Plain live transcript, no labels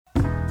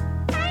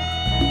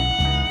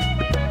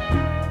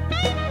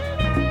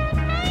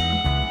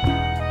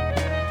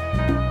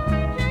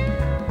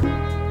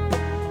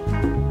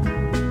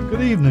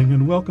evening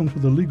and welcome to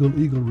the Legal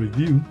Eagle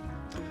Review,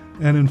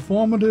 an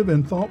informative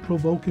and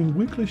thought-provoking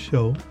weekly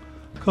show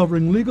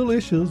covering legal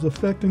issues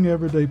affecting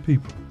everyday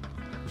people.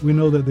 We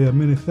know that there are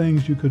many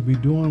things you could be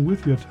doing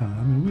with your time,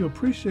 and we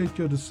appreciate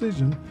your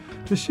decision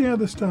to share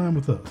this time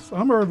with us.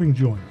 I'm Irving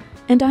Joyner.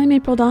 And I'm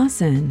April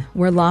Dawson.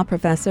 We're law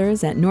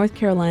professors at North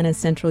Carolina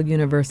Central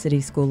University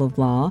School of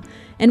Law,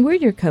 and we're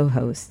your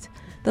co-hosts.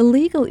 The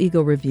Legal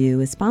Eagle Review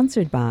is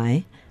sponsored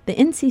by the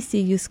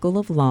NCCU School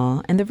of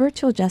Law and the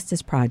Virtual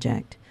Justice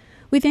Project.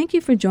 We thank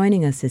you for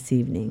joining us this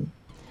evening.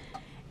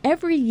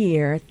 Every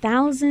year,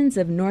 thousands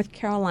of North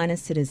Carolina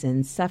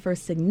citizens suffer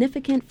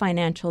significant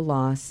financial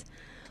loss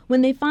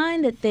when they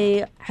find that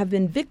they have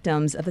been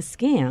victims of a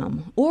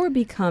scam or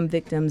become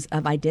victims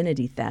of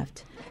identity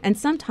theft, and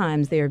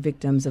sometimes they are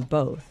victims of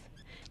both.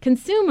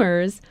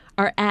 Consumers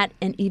are at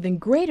an even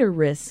greater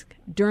risk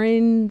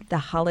during the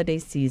holiday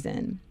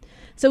season.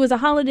 So as the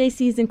holiday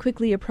season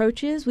quickly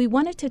approaches, we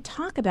wanted to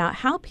talk about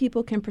how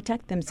people can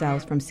protect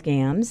themselves from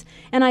scams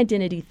and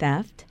identity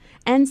theft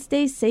and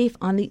stay safe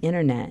on the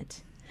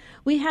internet.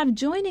 We have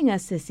joining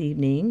us this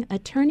evening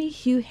Attorney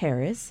Hugh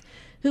Harris,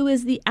 who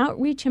is the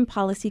Outreach and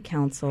Policy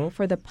Counsel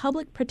for the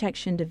Public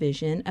Protection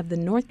Division of the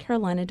North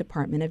Carolina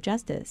Department of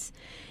Justice.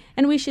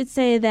 And we should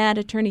say that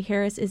Attorney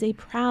Harris is a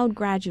proud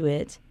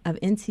graduate of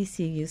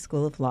NCCU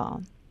School of Law.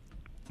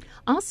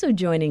 Also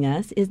joining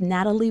us is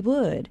Natalie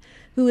Wood,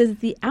 who is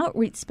the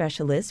Outreach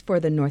Specialist for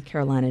the North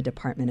Carolina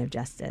Department of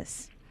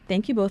Justice.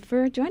 Thank you both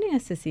for joining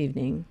us this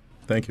evening.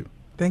 Thank you.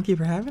 Thank you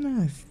for having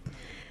us.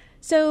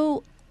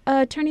 So,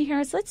 Attorney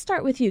Harris, let's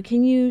start with you.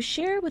 Can you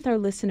share with our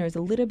listeners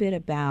a little bit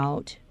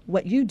about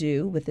what you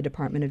do with the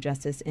Department of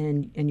Justice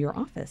in your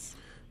office?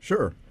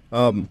 Sure.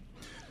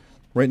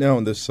 Right now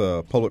in this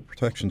public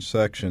protection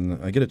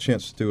section, I get a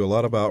chance to do a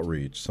lot of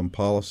outreach,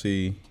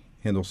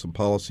 handle some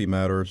policy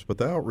matters, but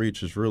the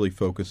outreach is really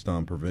focused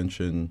on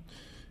prevention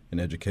and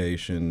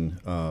education,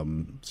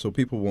 so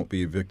people won't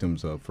be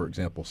victims of, for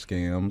example,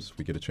 scams.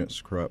 We get a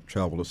chance to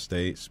travel to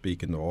state,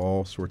 speak into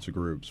all sorts of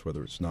groups,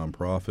 whether it's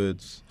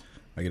nonprofits.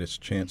 I get a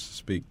chance to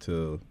speak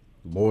to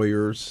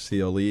lawyers,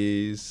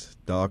 CLEs,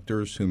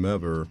 doctors,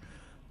 whomever,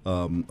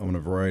 on a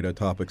variety of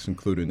topics,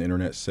 including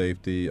internet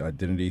safety,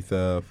 identity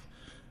theft.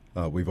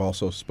 We've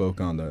also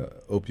spoke on the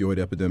opioid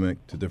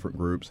epidemic to different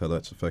groups, how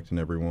that's affecting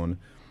everyone.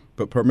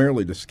 But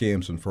primarily the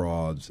scams and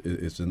frauds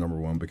is the number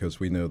one, because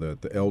we know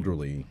that the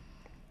elderly,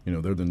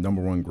 they're the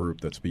number one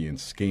group that's being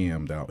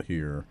scammed out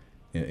here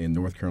in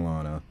North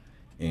Carolina,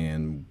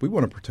 and we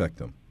want to protect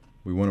them.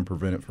 We want to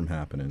prevent it from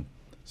happening.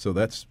 So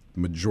that's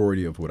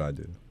majority of what I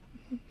do.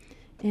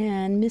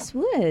 And Ms.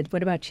 Wood,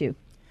 what about you?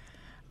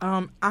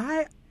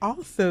 I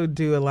also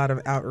do a lot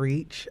of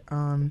outreach.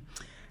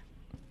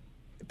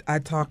 I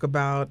talk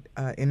about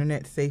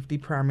internet safety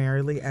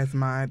primarily as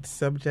my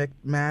subject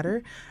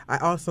matter. I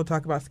also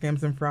talk about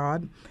scams and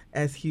fraud,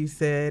 as Hugh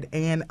said,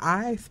 and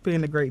I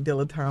spend a great deal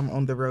of time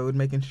on the road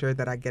making sure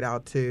that I get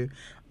out to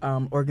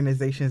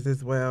organizations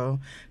as well.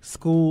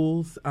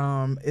 Schools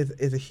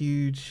is a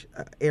huge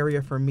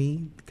area for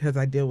me because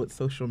I deal with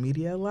social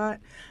media a lot.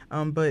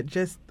 But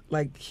just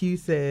like Hugh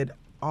said,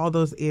 all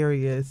those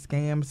areas,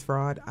 scams,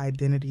 fraud,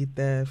 identity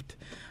theft,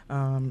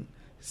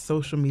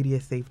 social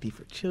media safety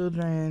for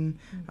children.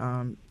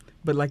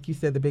 But like you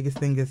said, the biggest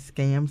thing is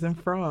scams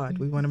and fraud.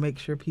 We want to make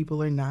sure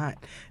people are not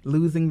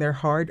losing their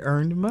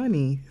hard-earned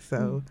money.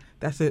 So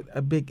that's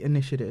a big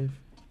initiative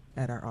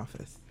at our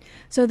office.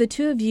 So the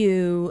two of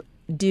you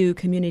do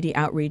community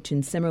outreach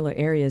in similar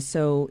areas.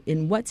 So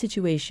in what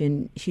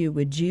situation, Hugh,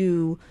 would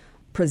you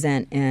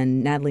present,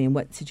 and Natalie, in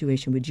what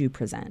situation would you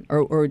present?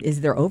 Or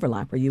is there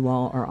overlap where you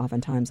all are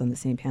oftentimes on the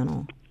same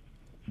panel?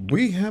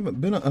 We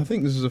haven't been. I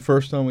think this is the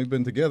first time we've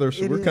been together,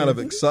 so we're kind of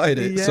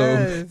excited. Yes.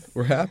 So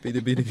we're happy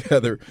to be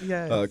together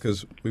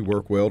because we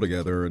work well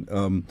together.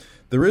 And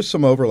there is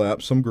some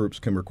overlap. Some groups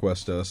can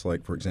request us,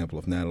 like, for example,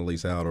 if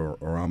Natalie's out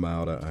or I'm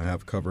out, I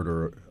have covered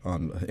her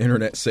on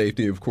internet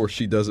safety. Of course,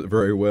 she does it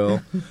very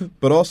well.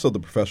 But also the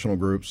professional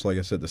groups, like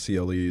I said, the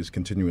CLEs,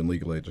 continuing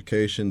legal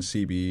education,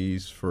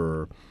 CBEs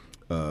for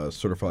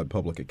certified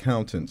public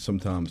accountants.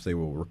 Sometimes they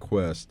will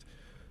request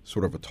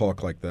sort of a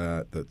talk like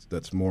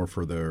that's more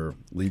for their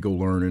legal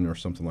learning or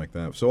something like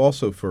that. So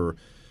also for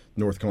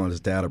North Carolina's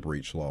data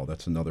breach law,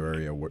 that's another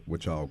area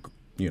which I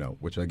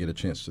get a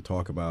chance to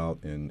talk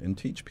about and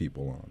teach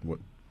people on.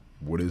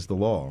 What is the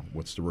law?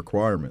 What's the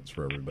requirements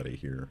for everybody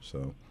here?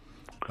 So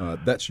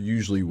that's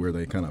usually where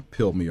they kind of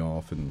peel me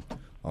off, and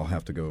I'll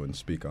have to go and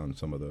speak on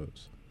some of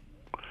those.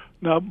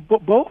 Now,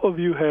 both of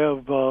you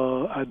have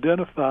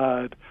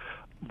identified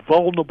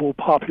vulnerable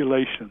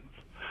populations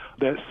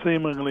that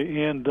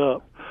seemingly end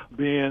up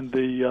being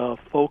the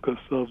focus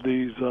of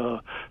these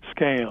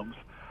scams.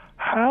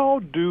 How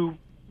do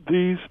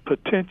these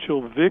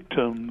potential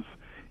victims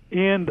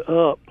end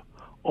up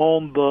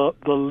on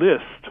the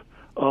list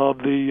of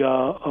the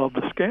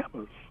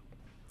scammers?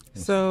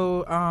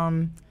 So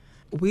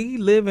we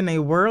live in a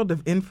world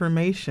of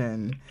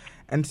information.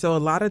 And so a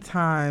lot of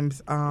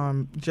times,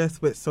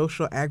 just with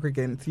social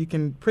aggregates, you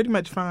can pretty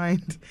much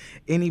find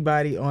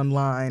anybody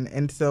online.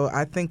 And so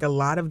I think a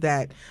lot of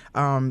that,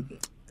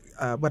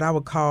 what I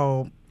would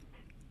call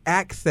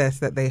access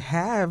that they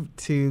have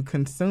to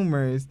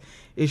consumers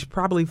is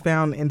probably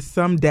found in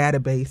some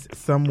database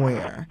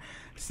somewhere.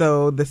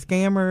 So the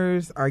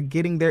scammers are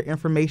getting their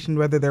information,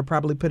 whether they're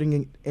probably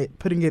putting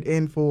it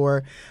in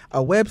for a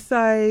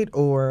website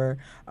or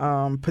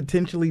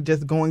potentially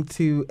just going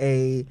to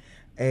a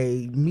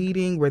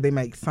meeting where they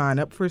might sign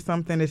up for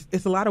something.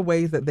 It's a lot of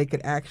ways that they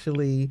could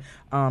actually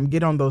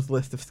get on those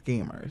lists of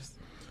scammers.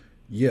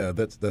 Yeah,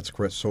 that's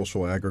correct.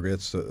 Social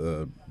aggregates,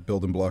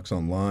 building blocks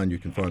online, you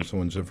can find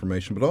someone's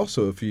information. But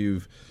also, if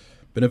you've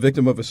been a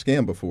victim of a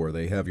scam before,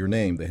 they have your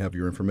name, they have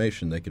your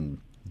information, they can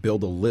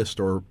build a list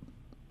or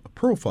a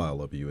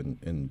profile of you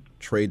and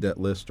trade that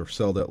list or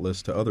sell that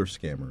list to other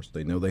scammers.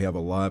 They know they have a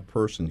live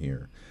person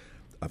here.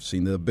 I've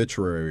seen the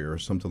obituary or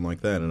something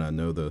like that, and I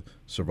know the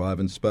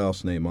surviving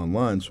spouse name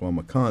online, so I'm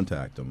going to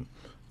contact them.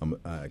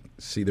 I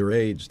see their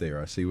age there.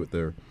 I see what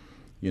their,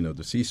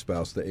 deceased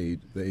spouse, the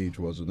age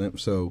was of them.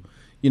 So,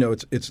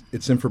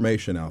 it's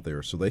information out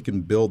there, so they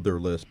can build their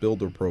list, build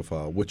their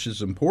profile, which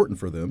is important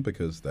for them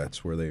because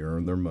that's where they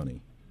earn their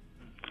money.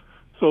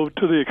 So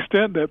to the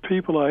extent that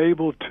people are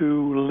able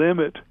to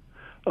limit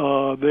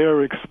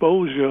their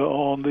exposure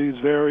on these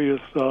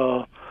various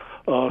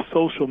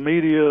social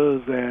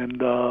medias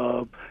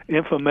and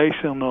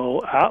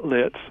informational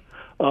outlets,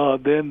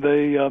 then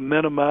they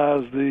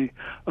minimize the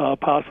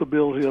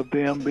possibility of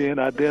them being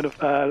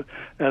identified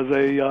as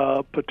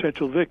a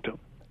potential victim.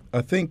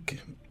 I think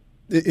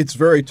it's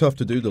very tough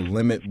to do to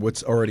limit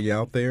what's already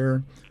out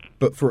there.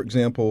 But, for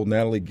example,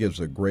 Natalie gives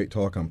a great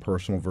talk on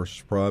personal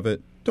versus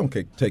private. Don't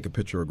take a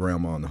picture of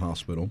grandma in the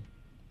hospital.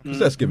 Because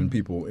that's giving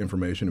people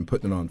information and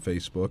putting it on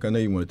Facebook. I know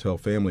you want to tell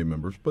family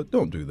members, but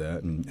don't do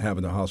that. And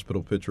having a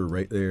hospital picture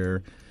right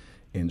there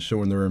and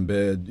showing they're in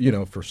bed,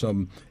 for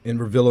some, and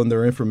revealing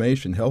their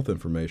information, health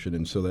information.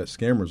 And so that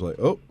scammer's like,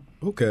 oh,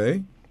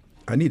 okay,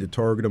 I need to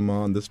target them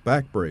on this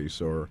back brace,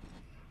 or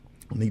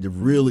I need to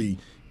really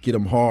get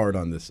them hard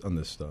on this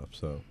stuff.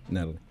 So,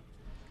 Natalie.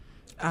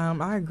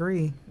 I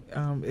agree.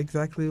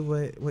 Exactly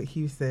what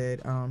Hugh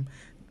said.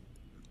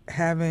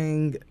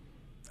 Having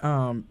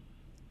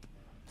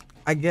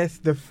I guess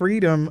the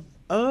freedom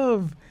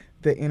of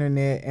the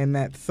internet and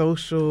that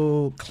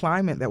social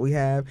climate that we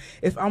have,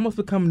 it's almost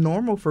become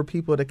normal for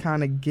people to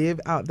kind of give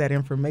out that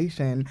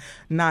information,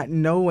 not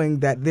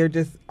knowing that they're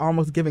just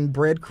almost giving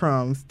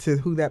breadcrumbs to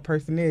who that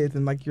person is.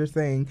 And like you're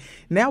saying,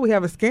 now we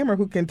have a scammer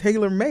who can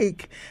tailor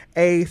make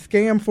a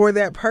scam for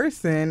that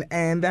person,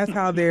 and that's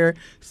how they're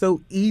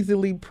so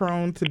easily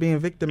prone to being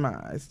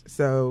victimized.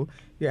 So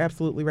you're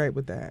absolutely right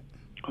with that.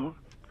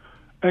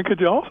 And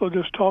could you also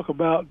just talk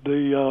about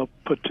the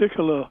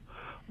particular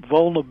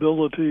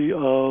vulnerability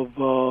of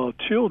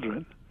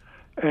children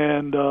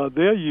and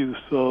their use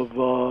of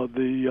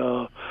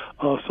the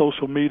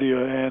social media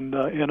and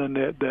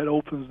internet that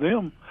opens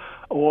them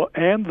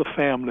and the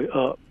family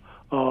up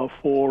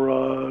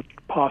for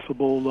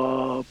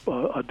possible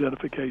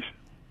identification?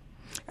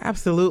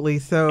 Absolutely.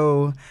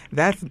 So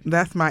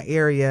that's my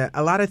area.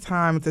 A lot of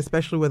times,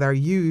 especially with our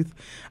youth,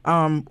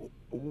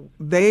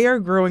 they are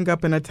growing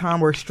up in a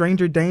time where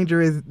stranger danger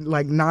is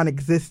like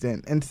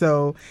non-existent. And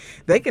so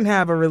they can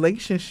have a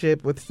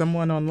relationship with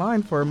someone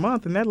online for a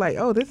month and they're like,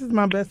 oh, this is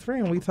my best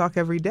friend. We talk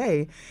every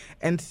day.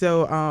 And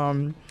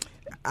so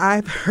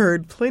I've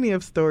heard plenty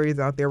of stories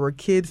out there where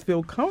kids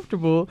feel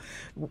comfortable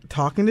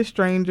talking to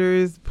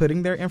strangers,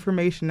 putting their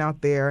information out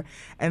there.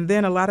 And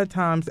then a lot of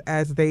times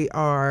as they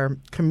are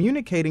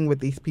communicating with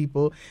these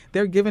people,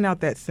 they're giving out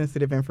that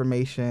sensitive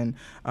information.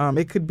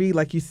 It could be,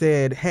 like you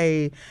said,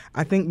 hey,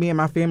 I think me and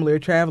my family are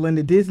traveling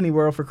to Disney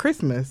World for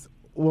Christmas.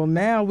 Well,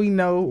 now we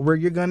know where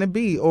you're going to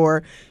be.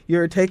 Or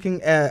you're taking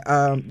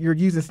you're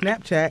using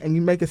Snapchat and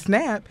you make a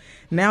snap.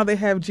 Now they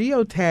have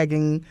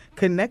geotagging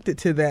connected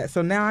to that.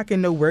 So now I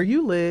can know where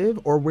you live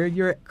or where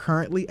you're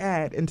currently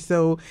at. And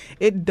so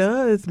it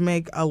does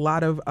make a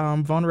lot of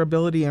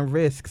vulnerability and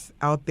risks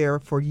out there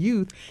for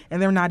youth.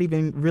 And they're not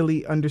even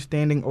really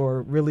understanding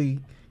or really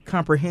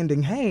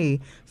comprehending, hey,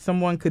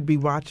 someone could be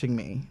watching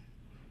me.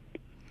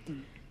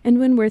 And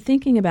when we're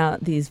thinking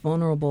about these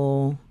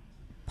vulnerable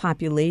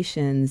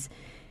populations,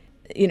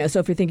 so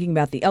if you're thinking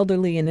about the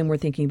elderly and then we're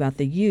thinking about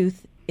the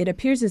youth, it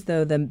appears as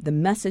though the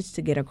message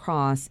to get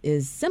across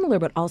is similar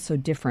but also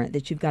different,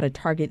 that you've got to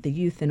target the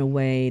youth in a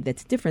way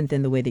that's different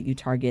than the way that you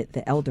target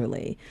the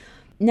elderly.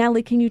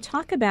 Natalie, can you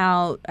talk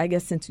about, I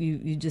guess since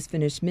you just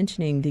finished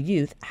mentioning the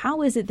youth,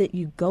 how is it that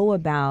you go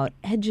about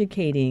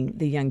educating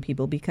the young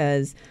people?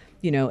 Because,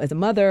 as a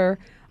mother,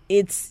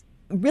 it's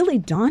really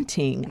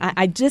daunting.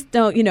 I just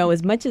don't,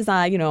 as much as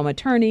I'm an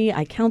attorney,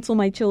 I counsel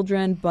my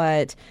children,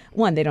 but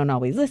one, they don't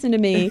always listen to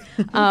me.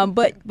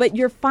 But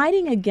you're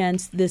fighting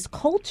against this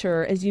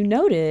culture, as you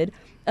noted,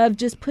 of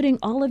just putting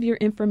all of your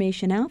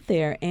information out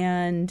there,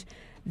 and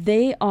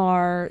they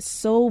are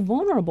so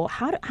vulnerable.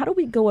 How do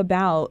we go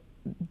about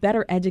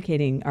better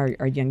educating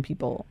our young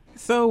people?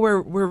 So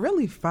we're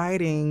really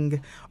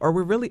fighting, or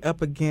we're really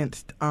up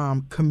against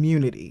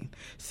community.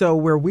 So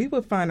where we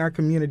would find our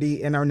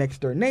community in our next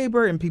door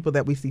neighbor and people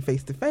that we see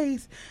face to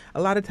face,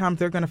 a lot of times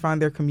they're going to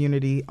find their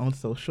community on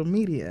social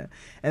media.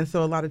 And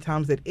so a lot of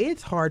times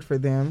it's hard for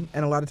them,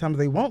 and a lot of times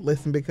they won't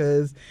listen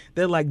because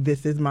they're like,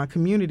 this is my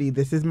community,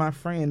 this is my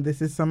friend,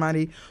 this is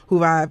somebody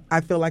who I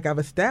feel like I've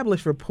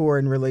established rapport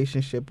and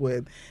relationship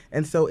with.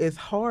 And so it's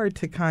hard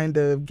to kind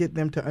of get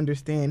them to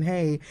understand,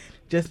 hey,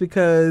 just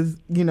because,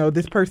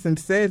 this person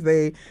says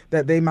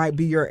that they might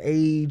be your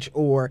age,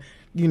 or,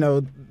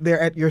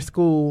 they're at your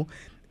school,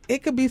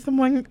 it could be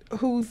someone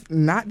who's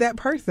not that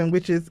person,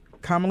 which is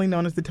commonly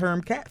known as the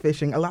term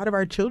catfishing. A lot of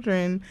our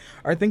children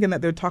are thinking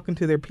that they're talking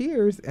to their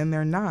peers, and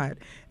they're not.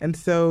 And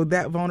so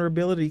that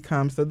vulnerability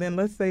comes. So then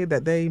let's say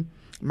that they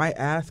might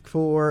ask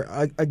for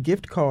a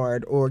gift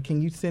card, or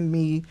can you send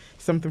me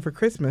something for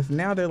Christmas?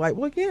 Now they're like,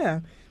 well,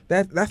 yeah.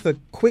 That's a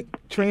quick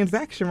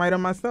transaction right on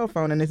my cell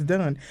phone, and it's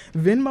done.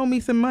 Venmo me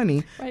some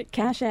money. Right,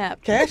 Cash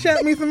App. Cash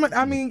App me some money.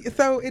 I mean,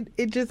 so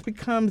it just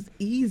becomes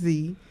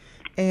easy,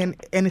 and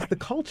it's the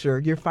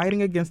culture. You're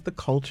fighting against the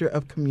culture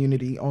of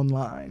community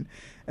online.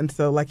 And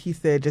so, like he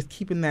said, just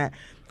keeping that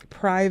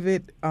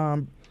private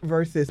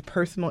versus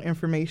personal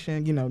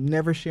information,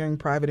 never sharing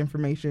private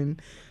information.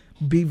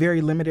 Be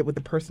very limited with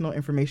the personal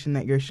information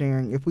that you're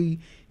sharing. If we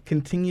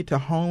continue to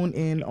hone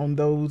in on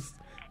those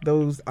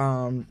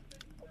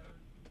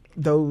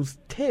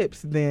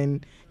tips,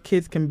 then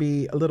kids can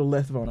be a little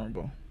less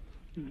vulnerable.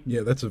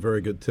 Yeah, that's a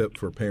very good tip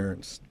for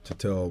parents to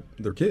tell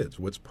their kids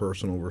what's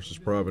personal versus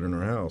private in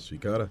our house. You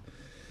got to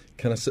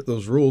kind of set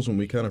those rules, and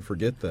we kind of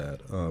forget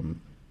that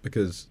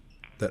because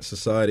that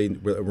society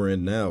that we're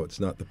in now, it's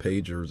not the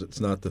pagers,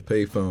 it's not the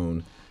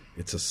payphone,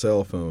 it's a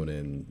cell phone,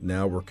 and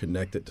now we're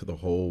connected to the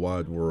whole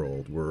wide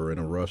world. We're in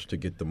a rush to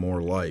get the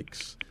more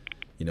likes.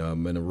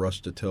 I'm in a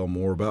rush to tell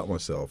more about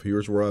myself.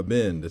 Here's where I've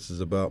been. This is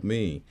about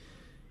me.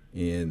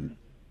 And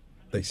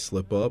they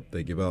slip up,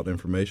 they give out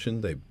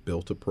information, they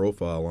built a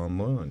profile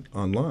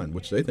online,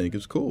 which they think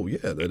is cool.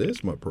 Yeah, that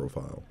is my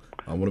profile.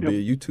 I want to be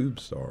a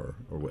YouTube star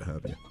or what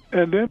have you.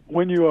 And then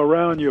when you're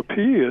around your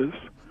peers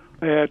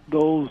at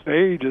those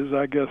ages,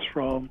 I guess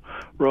from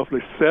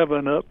roughly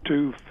 7 up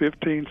to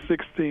 15,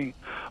 16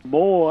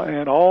 more,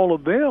 and all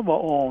of them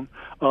are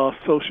on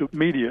social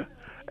media,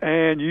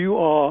 and you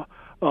are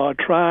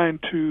trying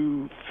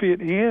to fit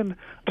in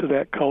to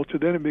that culture,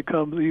 then it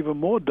becomes even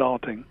more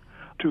daunting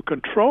to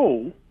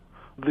control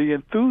the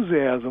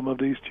enthusiasm of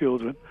these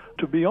children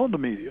to be on the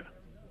media.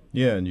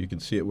 Yeah, and you can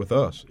see it with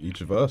us.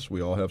 Each of us,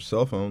 we all have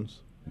cell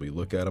phones. We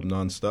look at them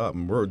nonstop,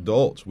 and we're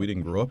adults. We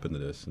didn't grow up into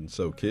this. And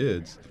so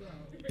kids,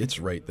 it's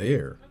right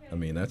there. I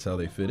mean, that's how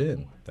they fit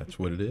in. That's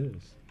what it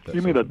is.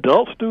 You mean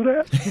adults do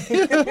that?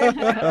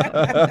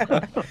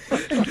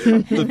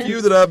 The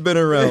few that I've been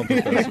around,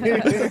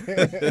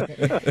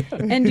 Professor.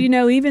 And,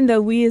 even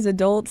though we as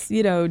adults,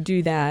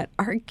 do that,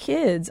 our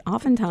kids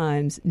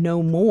oftentimes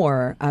know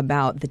more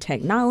about the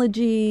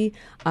technology,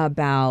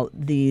 about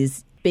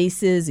these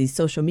spaces, these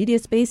social media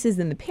spaces,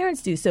 than the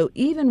parents do. So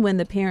even when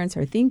the parents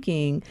are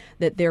thinking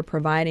that they're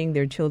providing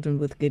their children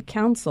with good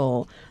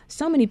counsel,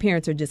 so many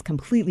parents are just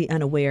completely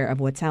unaware of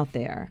what's out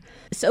there.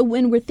 So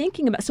when we're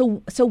thinking about,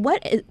 so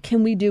what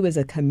can we do as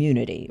a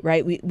community,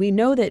 right? We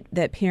know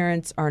that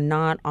parents are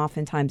not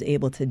oftentimes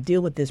able to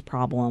deal with this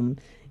problem,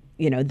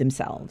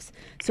 themselves.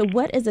 So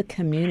what as a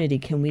community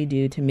can we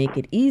do to make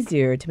it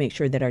easier to make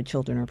sure that our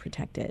children are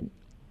protected?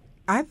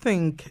 I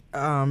think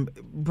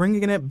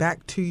bringing it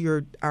back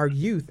to our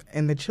youth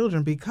and the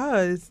children,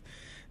 because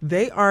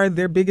they are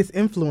their biggest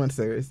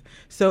influencers.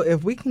 So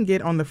if we can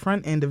get on the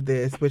front end of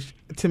this, which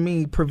to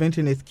me,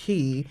 prevention is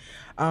key,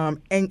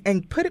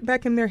 and put it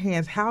back in their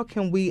hands, how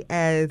can we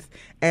as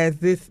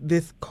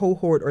this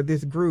cohort or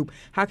this group,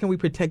 how can we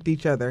protect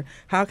each other?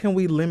 How can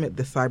we limit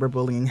the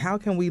cyberbullying? How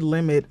can we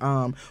limit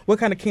what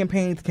kind of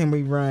campaigns can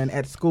we run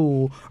at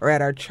school or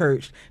at our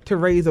church to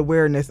raise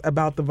awareness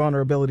about the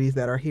vulnerabilities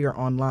that are here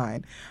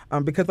online?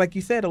 Because like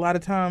you said, a lot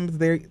of times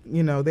they're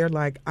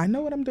like, I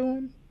know what I'm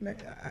doing.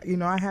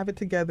 I have it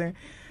together.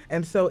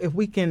 And so if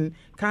we can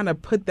kind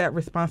of put that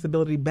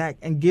responsibility back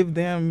and give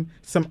them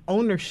some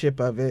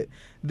ownership of it,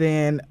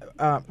 then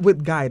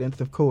with guidance,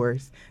 of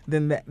course,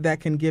 then that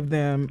can give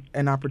them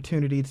an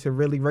opportunity to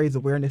really raise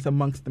awareness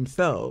amongst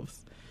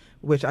themselves,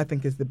 which I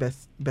think is the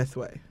best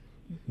way.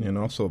 And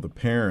also the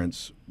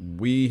parents,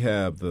 we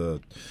have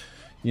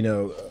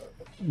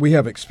we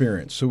have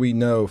experience. So we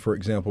know, for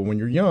example, when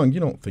you're young, you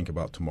don't think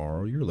about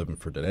tomorrow. You're living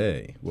for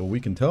today. Well, we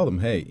can tell them,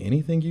 hey,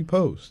 anything you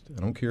post, I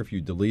don't care if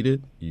you delete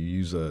it, you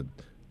use a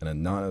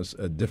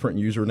different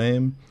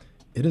username,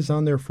 it is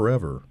on there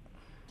forever.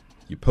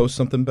 You post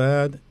something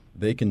bad,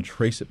 they can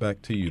trace it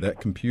back to you.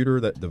 That computer,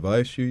 that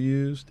device you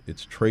used,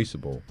 it's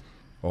traceable.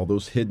 All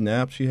those hidden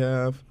apps you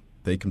have,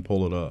 they can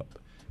pull it up.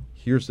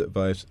 Here's the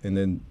advice. And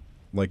then,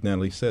 like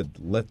Natalie said,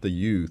 let the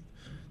youth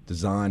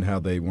design how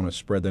they want to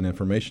spread that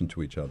information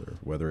to each other,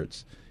 whether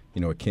it's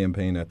a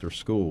campaign at their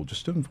school,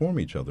 just to inform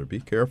each other. Be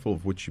careful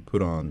of what you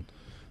put on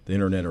the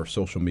internet or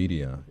social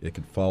media. It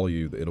could follow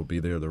you. It'll be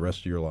there the rest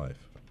of your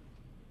life.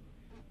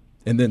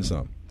 And then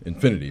some.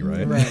 Infinity,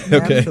 right? Right.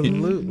 Okay.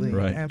 Absolutely.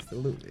 Right.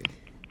 Absolutely.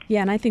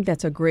 Yeah, and I think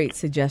that's a great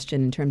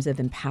suggestion in terms of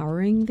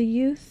empowering the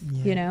youth,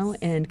 you know,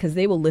 and because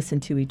they will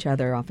listen to each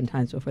other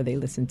oftentimes before they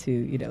listen to,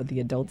 you know, the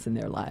adults in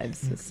their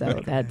lives.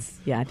 So that's,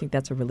 I think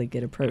that's a really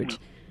good approach.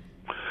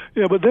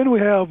 Yeah, but then we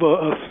have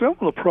a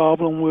similar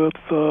problem with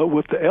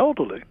the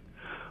elderly,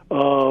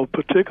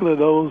 particularly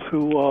those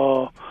who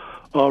are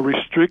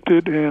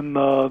restricted in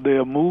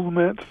their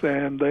movements,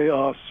 and they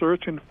are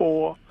searching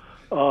for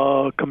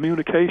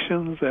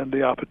communications and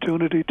the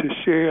opportunity to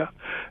share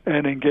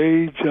and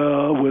engage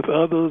with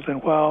others.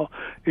 And while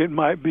it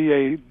might be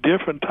a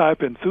different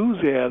type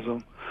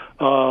enthusiasm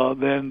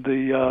than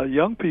the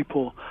younger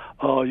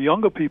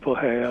people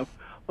have,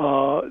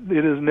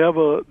 it is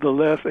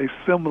nevertheless a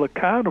similar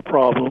kind of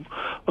problem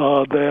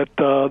that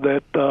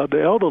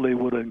the elderly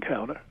would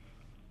encounter.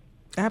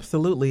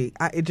 Absolutely.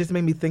 It just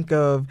made me think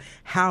of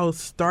how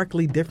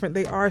starkly different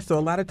they are. So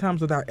a lot of times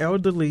with our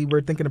elderly,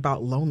 we're thinking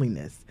about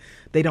loneliness.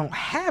 They don't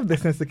have the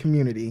sense of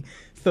community.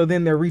 So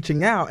then they're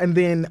reaching out. And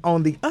then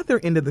on the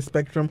other end of the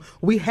spectrum,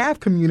 we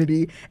have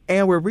community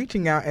and we're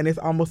reaching out, and it's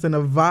almost in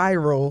a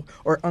viral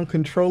or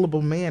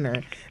uncontrollable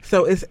manner.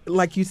 So it's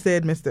like you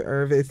said, Mr.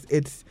 Irv,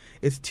 it's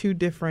two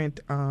different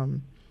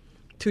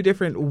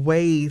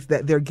ways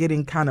that they're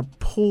getting kind of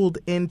pulled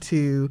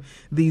into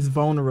these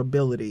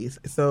vulnerabilities.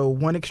 So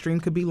one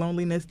extreme could be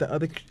loneliness. The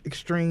other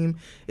extreme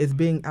is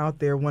being out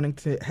there wanting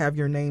to have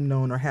your name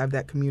known or have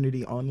that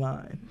community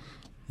online.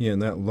 Yeah,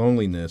 and that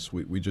loneliness,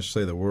 we just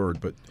say the word,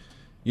 but,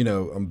 you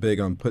know, I'm big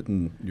on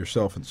putting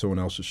yourself in someone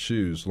else's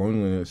shoes.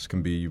 Loneliness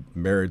can be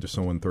married to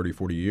someone 30,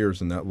 40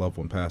 years, and that loved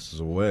one passes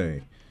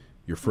away.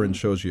 Your friend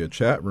shows you a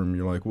chat room,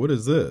 you're like, what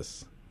is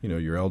this? You know,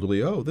 you're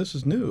elderly, oh, this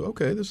is new.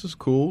 Okay, this is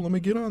cool. Let me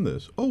get on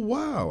this. Oh,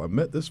 wow, I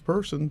met this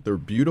person. They're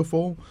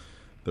beautiful.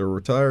 They're a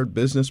retired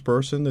business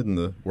person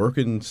and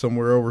working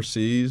somewhere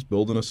overseas,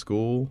 building a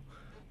school.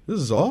 This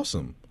is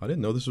awesome. I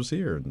didn't know this was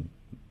here. And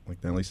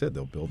like Natalie said,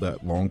 they'll build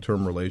that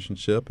long-term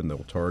relationship, and they'll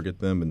target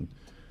them and,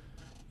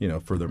 you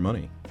know, for their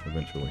money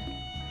eventually.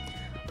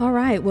 All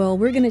right, well,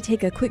 we're going to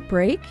take a quick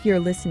break. You're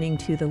listening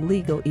to the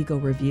Legal Eagle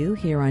Review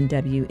here on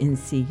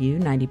WNCU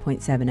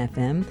 90.7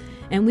 FM.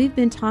 And we've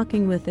been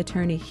talking with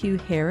Attorney Hugh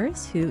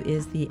Harris, who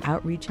is the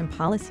Outreach and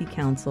Policy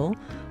Counsel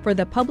for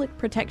the Public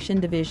Protection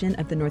Division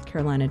of the North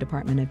Carolina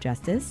Department of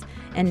Justice,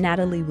 and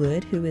Natalie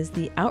Wood, who is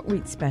the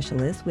Outreach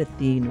Specialist with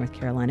the North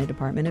Carolina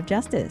Department of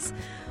Justice.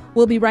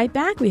 We'll be right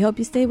back. We hope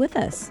you stay with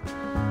us.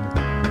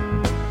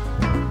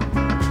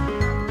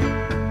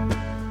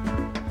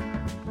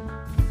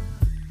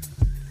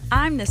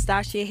 I'm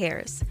Nastasia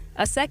Harris,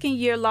 a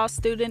second-year law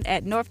student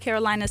at North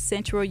Carolina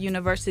Central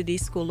University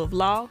School of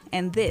Law,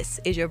 and this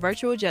is your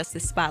Virtual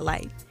Justice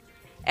Spotlight.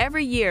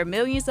 Every year,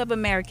 millions of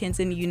Americans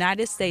in the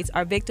United States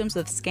are victims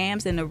of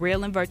scams in the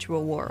real and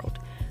virtual world.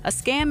 A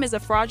scam is a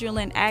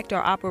fraudulent act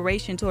or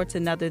operation towards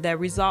another that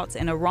results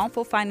in a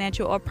wrongful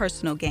financial or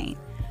personal gain.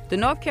 The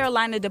North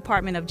Carolina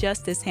Department of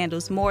Justice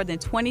handles more than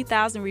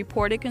 20,000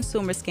 reported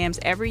consumer scams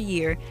every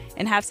year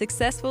and have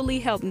successfully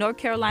helped North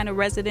Carolina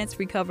residents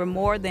recover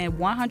more than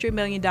 $100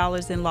 million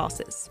in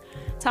losses.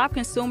 Top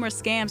consumer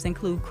scams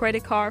include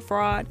credit card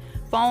fraud,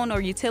 phone or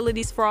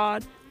utilities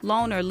fraud,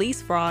 loan or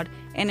lease fraud,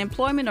 and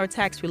employment or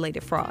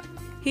tax-related fraud.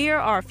 Here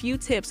are a few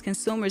tips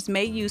consumers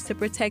may use to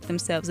protect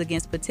themselves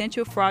against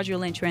potential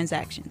fraudulent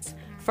transactions.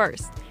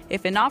 First,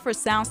 if an offer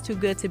sounds too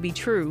good to be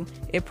true,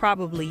 it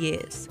probably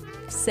is.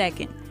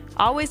 Second,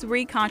 always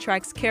read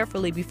contracts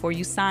carefully before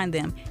you sign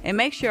them and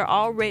make sure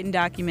all written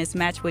documents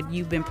match what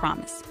you've been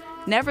promised.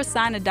 Never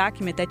sign a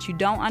document that you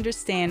don't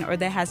understand or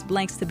that has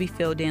blanks to be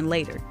filled in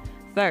later.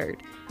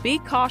 Third, be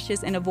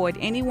cautious and avoid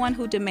anyone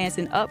who demands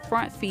an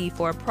upfront fee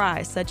for a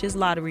prize such as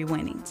lottery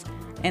winnings.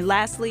 And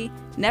lastly,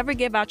 never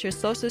give out your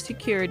Social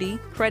Security,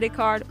 credit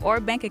card, or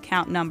bank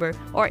account number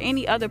or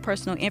any other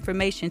personal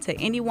information to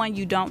anyone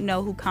you don't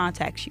know who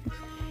contacts you.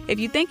 If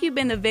you think you've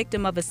been the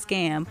victim of a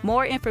scam,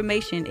 more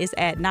information is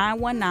at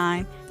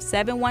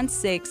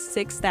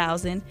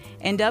 919-716-6000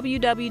 and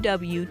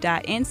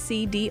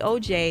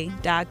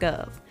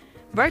www.ncdoj.gov.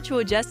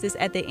 Virtual Justice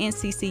at the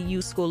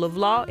NCCU School of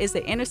Law is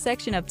the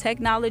intersection of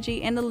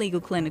technology and the legal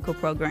clinical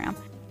program.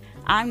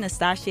 I'm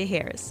Nastasia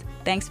Harris.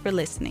 Thanks for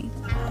listening.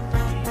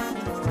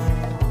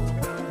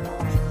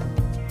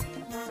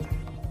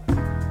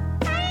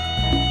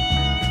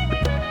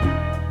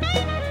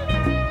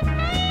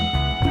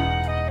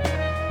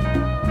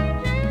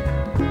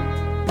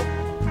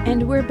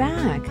 And we're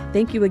back.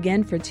 Thank you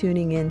again for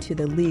tuning in to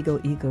the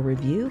Legal Eagle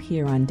Review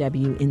here on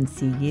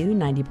WNCU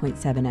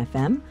 90.7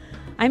 FM.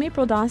 I'm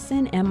April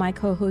Dawson, and my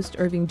co-host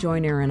Irving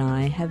Joyner and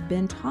I have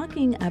been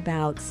talking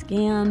about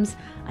scams,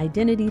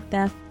 identity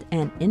theft,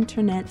 and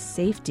internet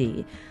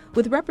safety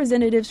with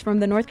representatives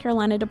from the North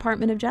Carolina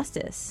Department of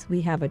Justice.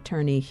 We have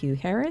Attorney Hugh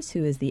Harris,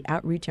 who is the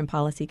Outreach and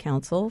Policy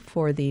Counsel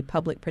for the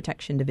Public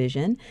Protection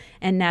Division,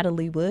 and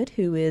Natalie Wood,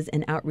 who is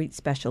an Outreach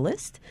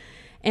Specialist.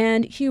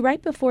 And Hugh,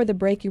 right before the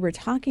break, you were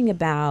talking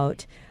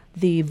about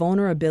the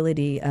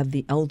vulnerability of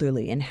the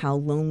elderly and how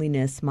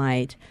loneliness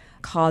might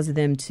cause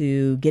them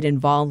to get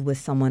involved with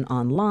someone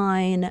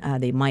online.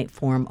 They might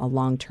form a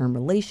long-term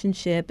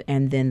relationship,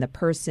 and then the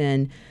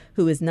person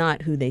who is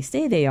not who they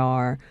say they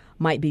are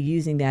might be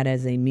using that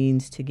as a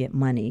means to get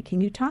money. Can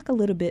you talk a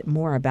little bit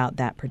more about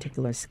that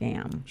particular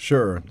scam?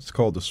 Sure. It's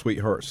called the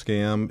Sweetheart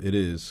Scam. It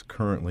is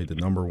currently the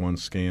number one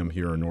scam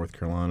here in North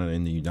Carolina and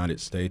in the United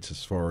States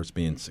as far as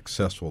being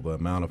successful, the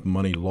amount of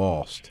money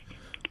lost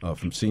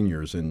from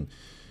seniors. And,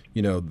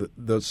 you know,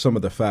 some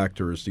of the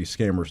factors, these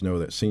scammers know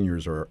that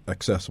seniors are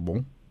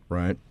accessible,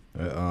 right?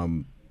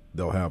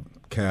 They'll have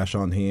cash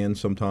on hand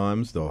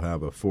sometimes. They'll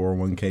have a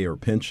 401k or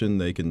pension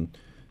they can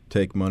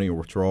take money or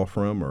withdraw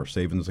from, or a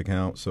savings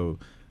account. So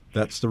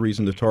that's the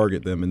reason to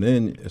target them. And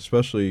then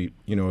especially,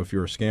 you know, if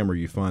you're a scammer,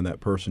 you find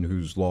that person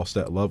who's lost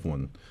that loved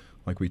one,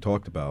 like we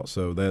talked about.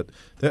 So that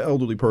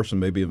elderly person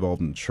may be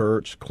involved in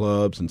church,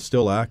 clubs, and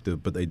still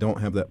active, but they don't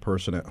have that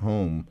person at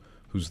home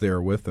who's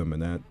there with them.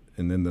 And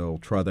then they'll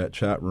try that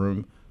chat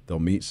room. They'll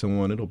meet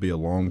someone. It'll be a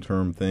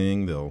long-term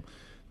thing. They'll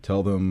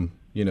tell them,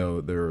 you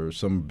know, there's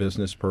some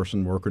business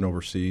person working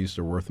overseas.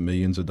 They're worth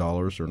millions of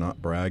dollars. They're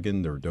not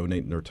bragging. They're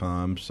donating their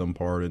time, some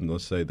part in,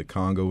 let's say, the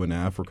Congo in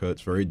Africa.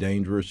 It's very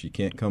dangerous. You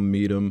can't come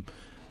meet them.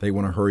 They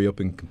want to hurry up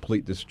and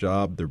complete this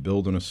job. They're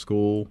building a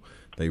school.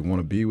 They want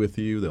to be with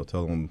you. They'll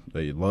tell them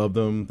they love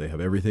them. They have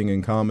everything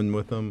in common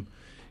with them.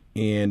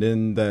 And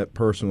then that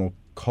person will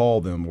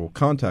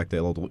contact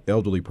that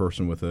elderly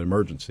person with an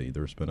emergency.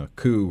 There's been a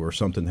coup or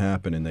something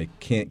happened, and they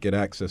can't get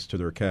access to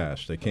their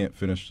cash. They can't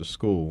finish the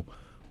school.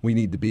 We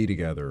need to be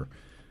together.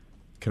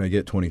 Can I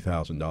get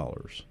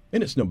 $20,000?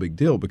 And it's no big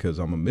deal because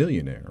I'm a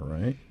millionaire,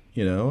 right?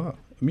 You know,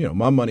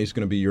 my money's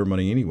going to be your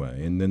money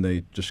anyway. And then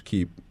they just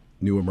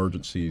new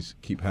emergencies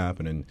keep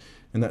happening.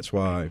 And that's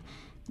why,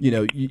 you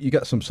know, you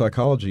got some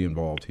psychology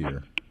involved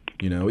here.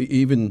 You know,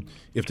 even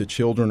if the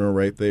children are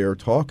right there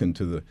talking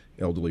to the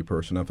elderly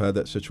person. I've had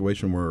that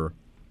situation where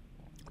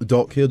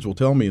adult kids will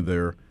tell me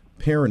their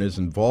parent is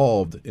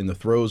involved in the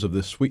throes of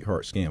this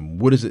sweetheart scam.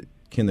 What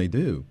can they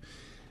do?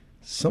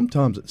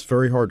 Sometimes it's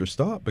very hard to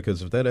stop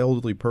because if that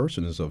elderly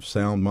person is of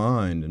sound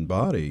mind and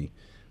body,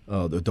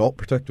 the Adult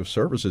Protective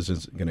Services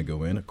isn't going to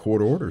go in. A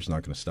court order is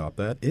not going to stop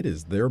that. It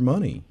is their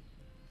money,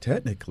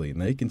 technically.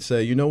 And they can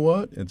say, you know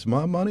what? It's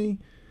my money.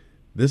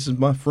 This is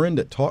my friend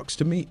that talks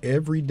to me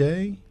every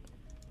day.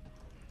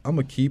 I'm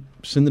going to keep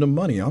sending them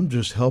money. I'm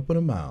just helping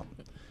them out.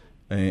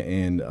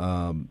 And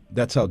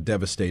that's how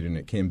devastating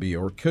it can be.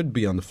 Or it could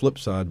be on the flip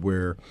side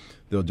where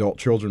the adult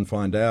children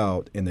find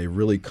out and they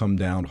really come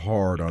down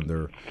hard on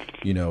their,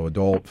 you know,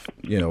 adult,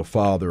 you know,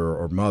 father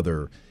or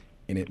mother.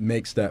 And it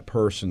makes that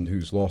person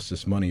who's lost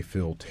this money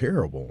feel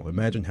terrible.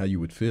 Imagine how you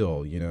would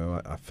feel. You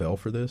know, I fell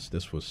for this.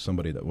 This was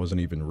somebody that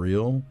wasn't even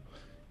real.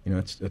 You know,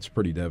 it's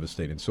pretty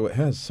devastating. So it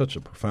has such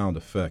a profound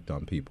effect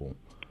on people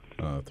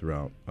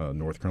throughout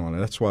North Carolina.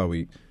 That's why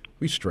we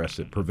stress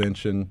it.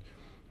 Prevention.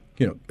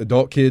 You know,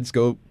 adult kids,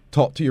 go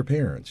talk to your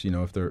parents, you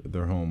know, if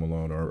they're home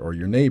alone, or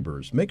your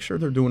neighbors. Make sure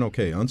they're doing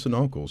okay. Aunts and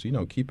uncles, you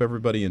know, keep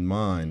everybody in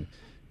mind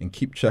and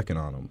keep checking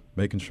on them,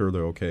 making sure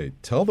they're okay.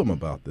 Tell them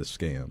about this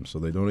scam so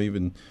they don't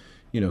even,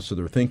 you know, so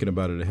they're thinking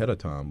about it ahead of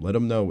time. Let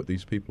them know what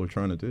these people are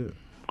trying to do.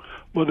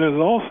 But there's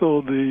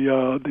also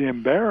the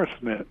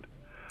embarrassment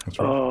That's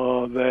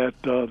right. that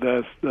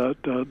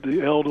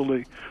the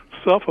elderly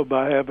suffer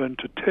by having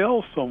to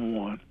tell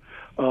someone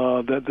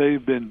that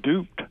they've been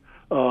duped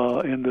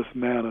in this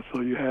manner.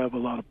 So you have a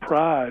lot of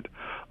pride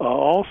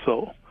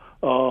also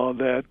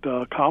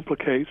that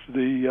complicates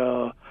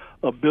the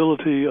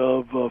ability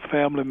of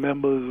family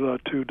members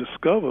to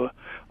discover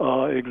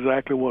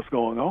exactly what's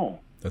going on.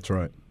 That's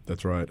right.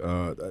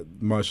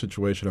 My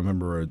situation, I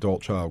remember an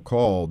adult child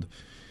called,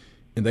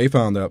 and they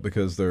found out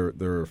because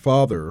their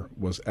father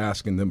was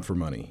asking them for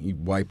money. He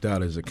wiped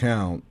out his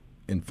account,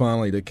 and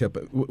finally they kept,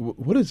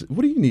 what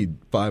do you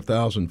need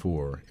 $5,000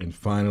 for? And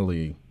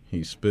finally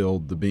he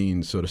spilled the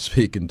beans, so to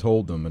speak, and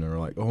told them, and they were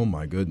like, oh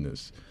my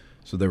goodness.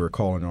 So they were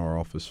calling our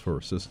office for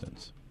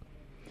assistance.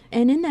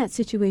 And in that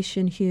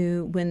situation,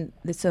 Hugh,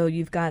 so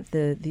you've got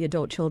the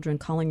adult children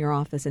calling your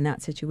office in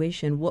that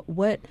situation,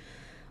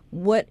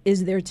 what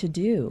is there to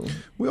do?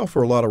 We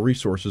offer a lot of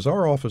resources.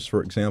 Our office,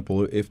 for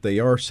example, if they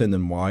are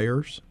sending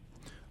wires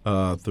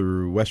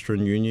through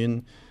Western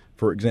Union,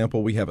 for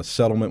example, we have a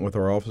settlement with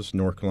our office.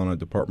 North Carolina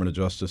Department of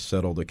Justice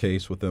settled a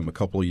case with them a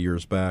couple of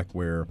years back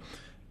where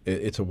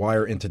it's a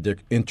wire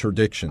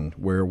interdiction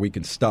where we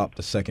can stop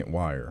the second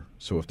wire.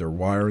 So if they're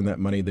wiring that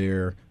money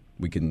there,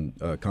 we can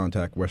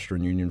contact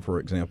Western Union, for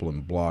example,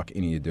 and block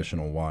any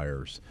additional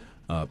wires.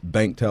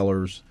 Bank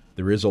tellers,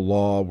 there is a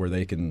law where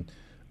they can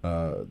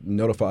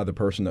notify the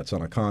person that's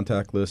on a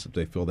contact list if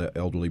they feel that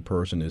elderly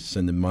person is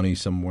sending money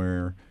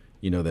somewhere,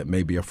 you know, that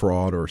may be a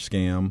fraud or a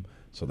scam.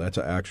 So that's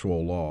an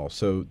actual law.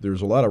 So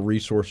there's a lot of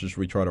resources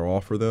we try to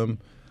offer them.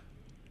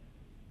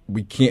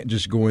 We can't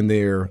just go in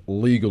there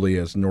legally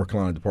as North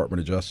Carolina Department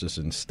of Justice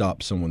and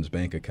stop someone's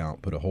bank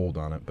account, put a hold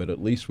on it. But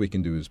at least we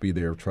can do is be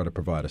there, try to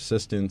provide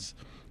assistance,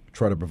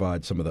 try to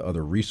provide some of the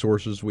other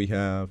resources we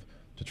have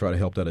to try to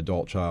help that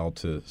adult child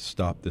to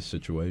stop this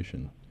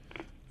situation.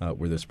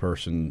 where this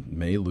person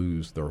may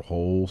lose their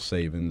whole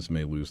savings,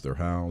 may lose their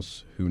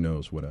house, who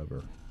knows,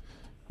 whatever.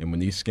 And when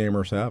these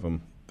scammers have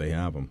them, they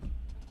have them.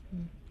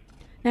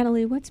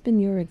 Natalie, what's been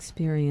your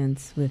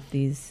experience with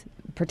these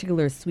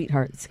particular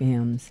sweetheart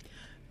scams?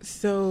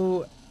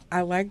 So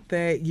I like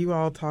that you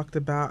all talked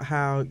about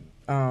how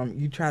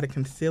you try to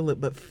conceal it,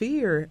 but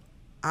fear,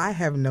 I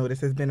have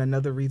noticed, has been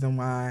another reason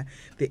why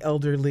the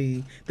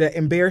elderly, the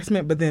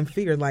embarrassment, but then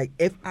fear. Like,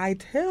 if I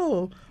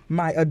tell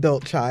my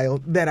adult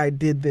child that I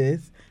did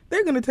this,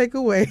 they're going to take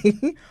away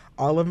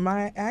all of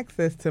my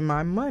access to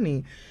my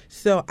money.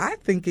 So I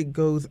think it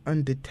goes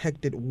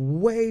undetected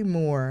way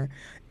more.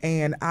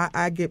 And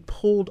I get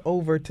pulled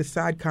over to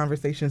side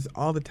conversations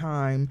all the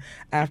time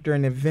after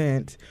an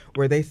event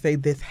where they say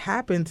this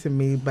happened to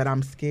me, but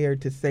I'm scared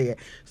to say it.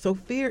 So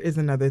fear is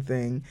another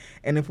thing.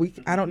 And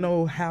I don't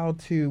know how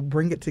to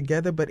bring it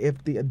together, but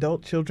if the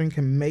adult children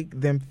can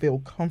make them feel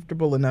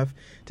comfortable enough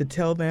to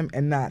tell them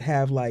and not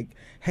have like,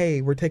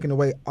 hey, we're taking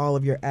away all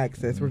of your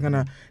access. We're going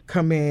to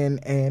come in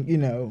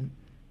and,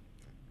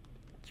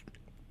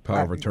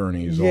 power of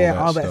attorneys,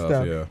 all that stuff.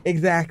 stuff. Yeah.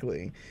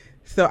 Exactly.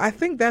 So I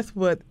think that's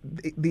what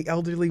the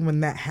elderly, when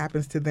that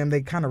happens to them,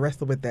 they kind of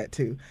wrestle with that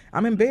too.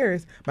 I'm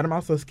embarrassed, but I'm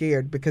also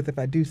scared because if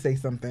I do say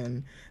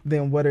something,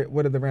 then what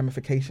are the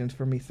ramifications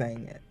for me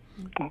saying it?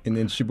 And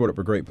then she brought up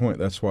a great point.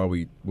 That's why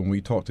when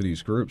we talk to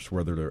these groups,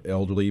 whether they're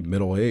elderly,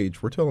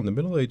 middle-aged, we're telling the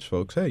middle-aged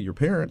folks, hey, your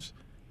parents,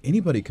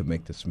 anybody could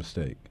make this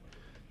mistake.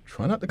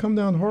 Try not to come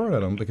down hard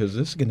at them because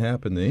this can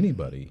happen to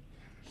anybody.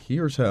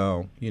 Here's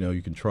how,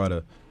 you can try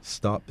to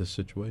stop this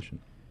situation.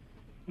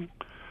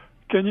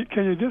 Can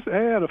you just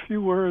add a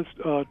few words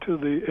to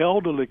the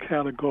elderly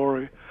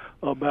category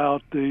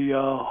about the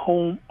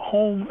home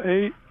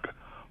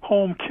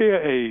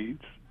care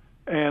aides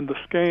and the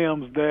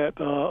scams that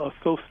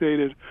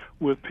associated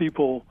with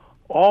people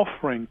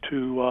offering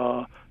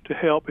to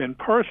help in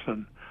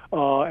person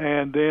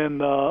and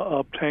then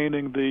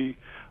obtaining the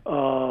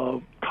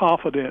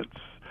confidence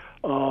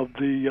of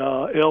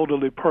the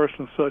elderly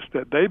person such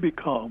that they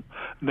become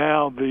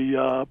now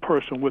the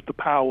person with the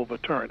power of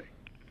attorney?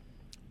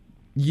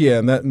 Yeah,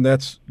 and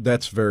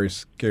that's very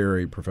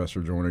scary,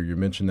 Professor Joyner. You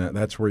mentioned that.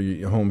 That's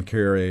where home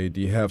care aide,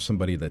 you have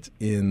somebody that's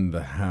in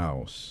the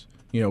house.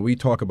 We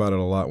talk about it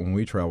a lot when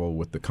we travel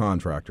with the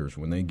contractors.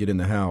 When they get in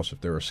the house,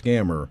 if they're a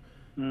scammer,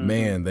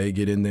 man, they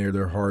get in there.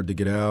 They're hard to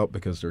get out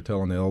because they're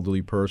telling the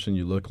elderly person,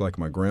 you look like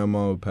my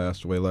grandma who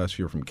passed away last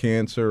year from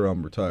cancer.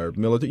 I'm retired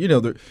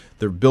military.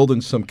 They're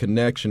building some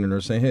connection, and they're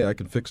saying, hey, I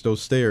can fix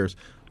those stairs.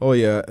 Oh,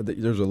 yeah,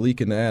 there's a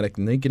leak in the attic.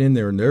 And they get in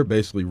there, and they're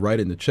basically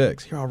writing the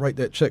checks. Here, I'll write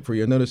that check for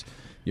you. I notice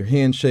your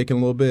hand's shaking a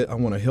little bit. I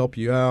want to help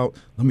you out.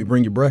 Let me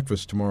bring you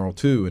breakfast tomorrow,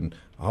 too, and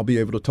I'll be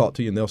able to talk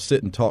to you. And they'll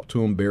sit and talk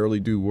to them, barely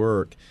do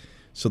work.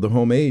 So the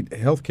home aide,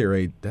 healthcare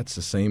aide, that's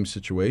the same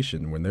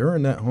situation. When they're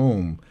in that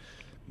home,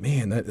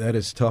 man, that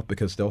is tough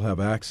because they'll have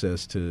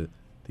access to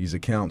these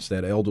accounts,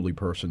 that elderly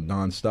person,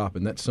 nonstop,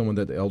 and that's someone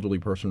that the elderly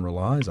person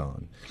relies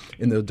on.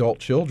 And the adult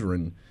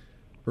children,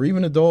 or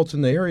even adults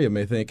in the area,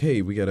 may think,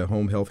 hey, we got a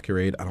home health care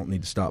aide. I don't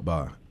need to stop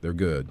by. They're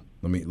good.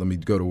 Let me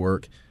go to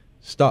work.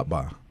 Stop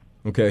by.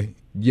 Okay?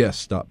 Yes,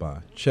 stop by.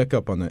 Check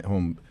up on that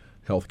home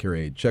health care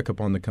aide. Check up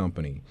on the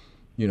company.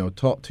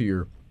 Talk to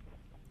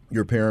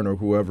your parent or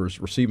whoever's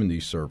receiving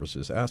these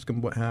services. Ask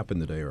them what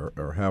happened today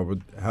or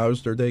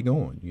how's their day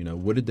going.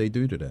 What did they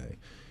do today?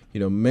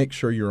 Make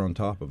sure you're on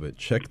top of it.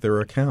 Check their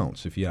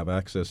accounts. If you have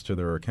access to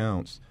their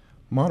accounts,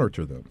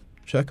 monitor them.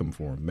 Check them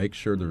for them. Make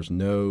sure there's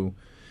no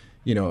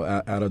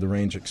out of the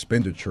range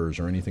expenditures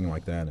or anything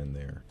like that in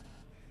there.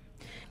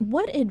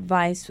 What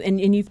advice,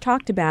 and you've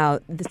talked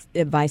about this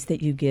advice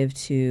that you give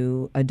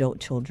to adult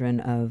children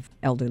of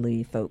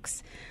elderly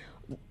folks.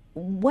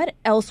 What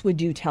else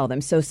would you tell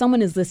them? So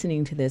someone is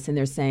listening to this and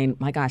they're saying,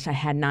 my gosh,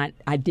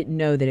 I didn't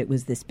know that it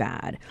was this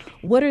bad.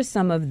 What are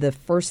some of the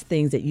first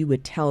things that you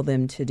would tell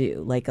them to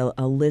do? Like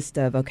a list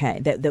of,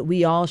 that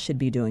we all should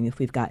be doing if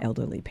we've got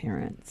elderly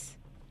parents.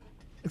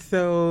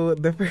 So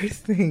the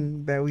first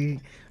thing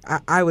that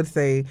I would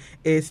say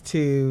is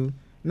to,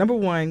 number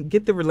one,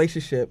 get the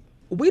relationship.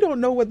 We don't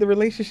know what the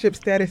relationship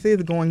status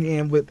is going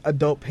in with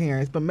adult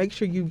parents, but make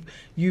sure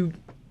you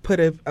put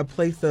a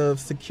place of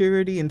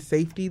security and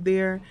safety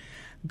there.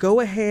 Go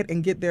ahead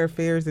and get their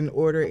affairs in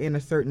order in a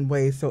certain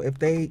way. So if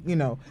they,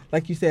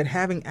 like you said,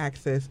 having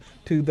access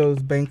to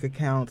those bank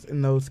accounts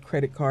and those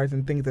credit cards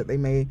and things that they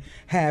may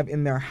have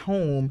in their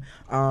home,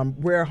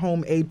 where a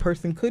home aid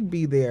person could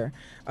be there,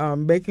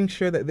 making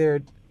sure that they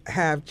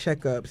have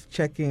checkups,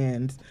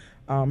 check-ins,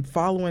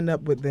 following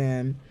up with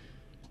them.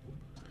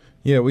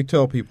 Yeah, we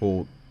tell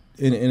people,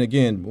 and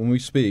again, when we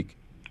speak,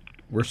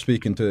 we're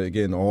speaking to,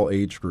 again, all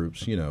age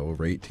groups,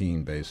 over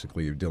 18,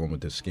 basically, are dealing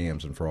with the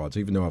scams and frauds,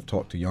 even though I've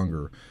talked to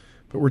younger.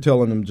 But we're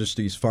telling them just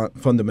these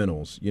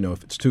fundamentals,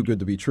 if it's too good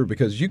to be true,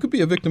 because you could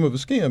be a victim of a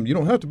scam. You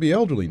don't have to be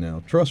elderly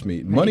now. Trust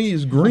me. Money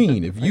is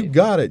green. If you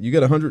got it, you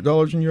got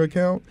 $100 in your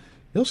account,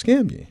 they'll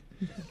scam you.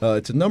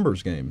 It's a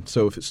numbers game.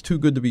 So if it's too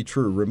good to be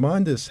true,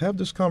 have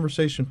this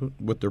conversation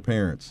with their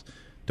parents.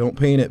 Don't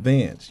pay in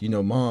advance.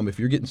 Mom, if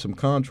you're getting some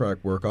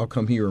contract work, I'll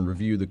come here and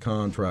review the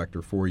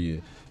contractor for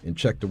you and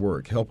check the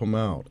work. Help them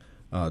out.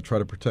 Try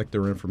to protect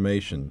their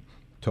information.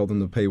 Tell them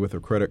to pay with their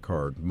credit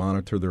card.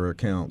 Monitor their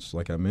accounts,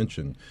 like I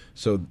mentioned.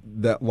 So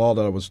that law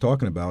that I was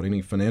talking about,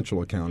 any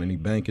financial account, any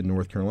bank in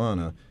North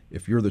Carolina,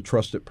 if you're the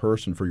trusted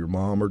person for your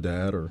mom or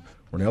dad or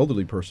an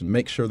elderly person,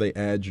 make sure they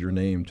add your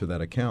name to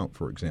that account,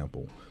 for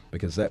example.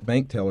 Because that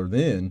bank teller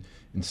then,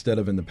 instead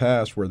of in the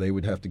past where they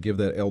would have to give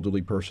that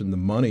elderly person the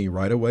money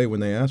right away when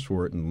they ask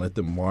for it and let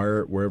them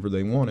wire it wherever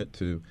they want it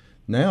to,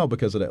 now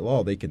because of that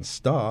law, they can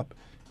stop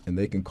and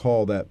they can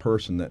call that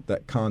person,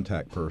 that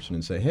contact person,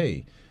 and say,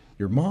 hey,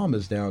 your mom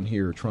is down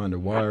here trying to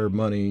wire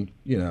money,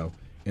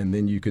 and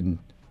then you can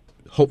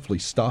hopefully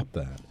stop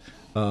that.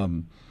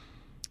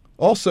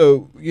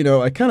 Also,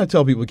 I kind of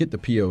tell people, get the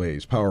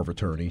POAs, power of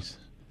attorneys.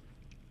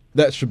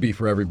 That should be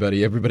for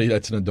everybody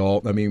that's an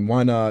adult. I mean,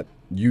 why not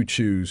you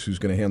choose who's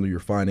going to handle your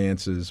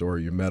finances or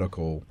your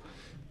medical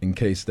in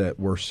case that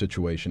worst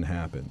situation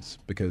happens?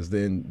 Because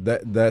then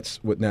that's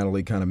what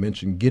Natalie kind of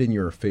mentioned, getting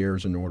your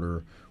affairs in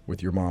order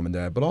with your mom and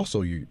dad, but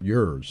also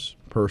yours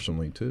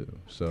personally too.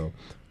 So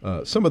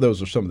some of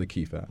those are some of the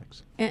key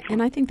facts.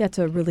 And I think that's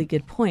a really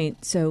good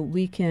point. So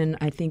we can,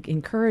 I think,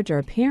 encourage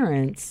our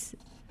parents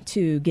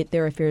to get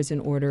their affairs in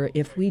order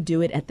if we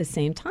do it at the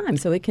same time.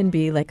 So it can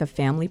be like a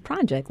family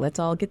project. Let's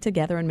all get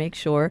together and make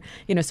sure,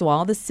 so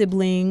all the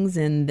siblings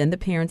and then the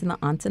parents and the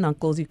aunts and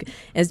uncles,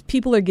 as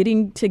people are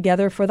getting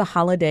together for the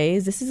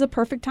holidays, this is a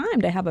perfect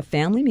time to have a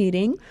family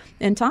meeting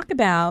and talk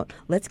about,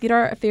 let's get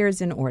our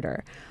affairs in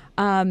order.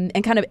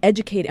 And kind of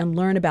educate and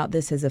learn about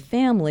this as a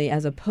family,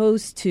 as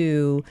opposed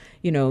to,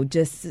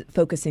 just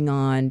focusing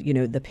on,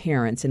 the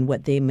parents and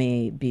what they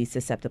may be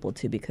susceptible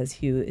to, because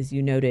Hugh, as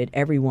you noted,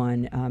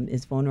 everyone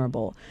is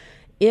vulnerable.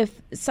 If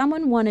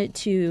someone wanted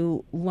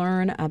to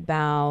learn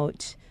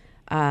about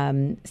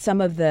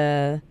some of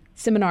the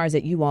seminars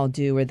that you all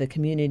do or the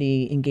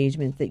community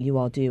engagements that you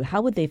all do,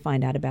 how would they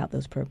find out about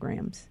those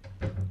programs?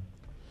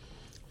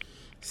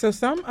 So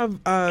some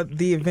of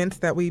the events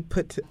that we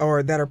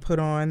that are put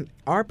on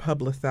are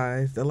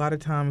publicized. A lot of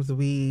times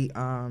we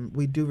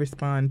do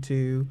respond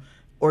to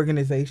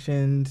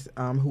organizations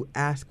who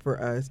ask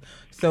for us.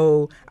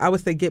 So I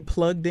would say get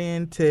plugged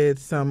into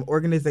some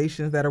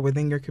organizations that are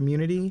within your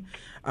community.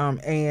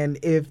 And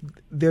if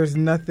there's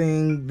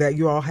nothing that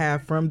you all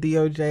have from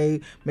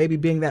DOJ, maybe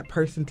being that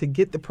person to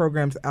get the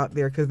programs out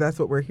there, because that's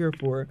what we're here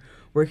for.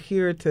 We're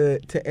here to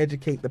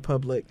educate the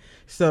public.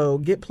 So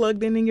get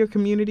plugged in your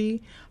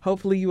community.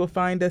 Hopefully you will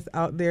find us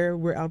out there.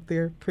 We're out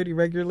there pretty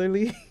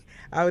regularly,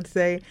 I would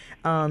say.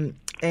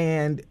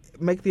 And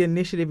make the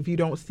initiative, if you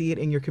don't see it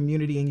in your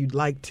community and you'd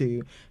like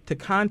to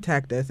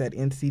contact us at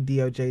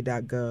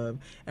ncdoj.gov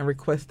and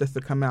request us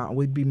to come out.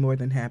 We'd be more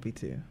than happy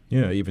to.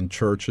 Yeah, even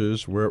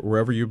churches,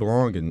 wherever you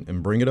belong,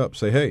 and bring it up.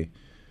 Say, hey,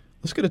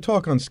 let's get a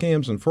talk on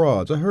scams and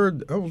frauds. I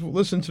was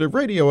listening to the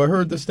radio. I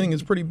heard this thing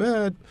is pretty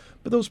bad,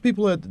 but those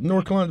people at the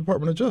North Carolina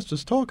Department of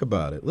Justice talk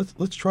about it.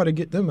 Let's try to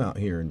get them out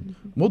here, and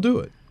we'll do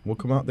it. We'll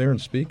come out there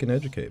and speak and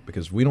educate,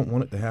 because we don't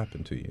want it to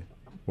happen to you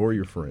or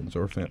your friends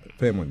or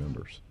family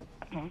members.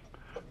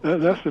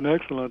 That's an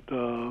excellent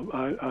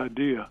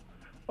idea.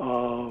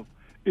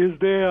 Is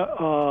there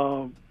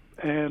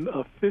an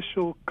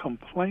official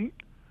complaint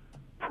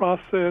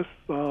process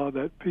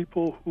that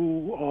people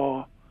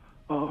who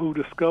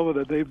discover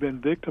that they've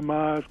been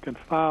victimized can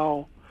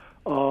file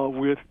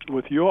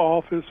with your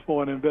office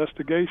for an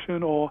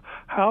investigation, or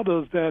how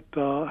does that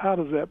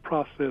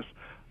process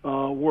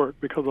work?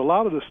 Because a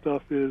lot of the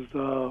stuff is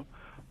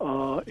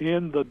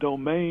in the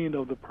domain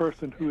of the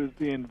person who is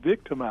being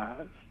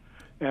victimized.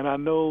 And I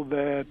know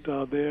that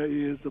there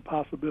is a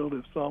possibility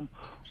of some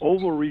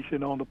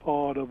overreaching on the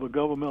part of a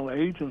governmental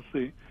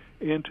agency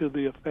into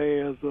the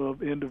affairs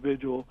of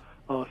individual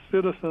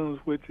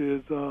citizens, which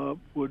is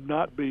would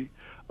not be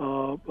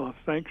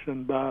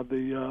sanctioned by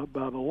the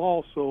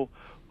law. So,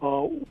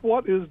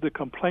 what is the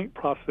complaint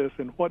process,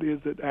 and what is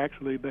it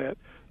actually that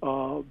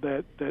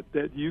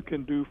you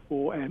can do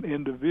for an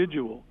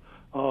individual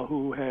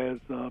who has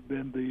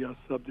been the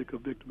subject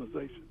of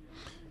victimization?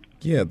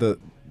 Yeah, the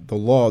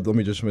law, let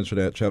me just mention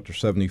that, Chapter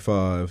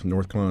 75,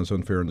 North Carolina's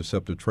Unfair and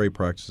Deceptive Trade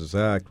Practices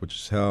Act, which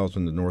is housed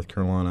in the North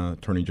Carolina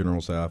Attorney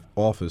General's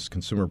Office,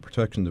 Consumer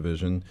Protection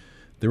Division.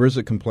 There is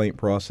a complaint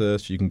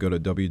process. You can go to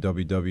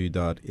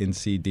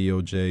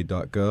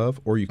www.ncdoj.gov,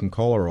 or you can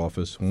call our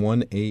office,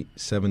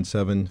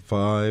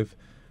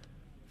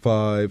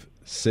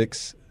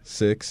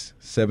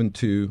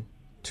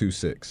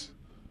 1-877-556-7226.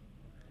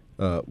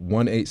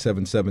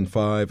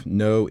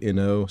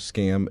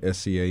 1-877-5-NO-SCAM,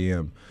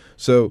 SCAM.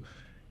 So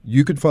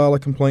you could file a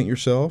complaint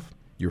yourself.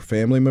 Your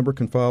family member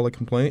can file a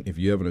complaint. If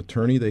you have an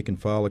attorney, they can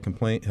file a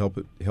complaint,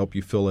 help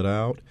you fill it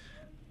out.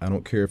 I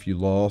don't care if you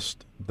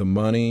lost the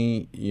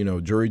money,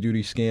 jury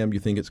duty scam, you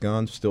think it's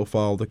gone, still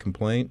file the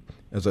complaint.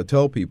 As I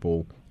tell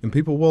people, and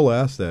people will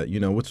ask that,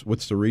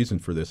 what's the reason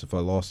for this if I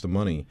lost the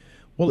money?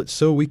 Well, it's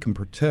so we can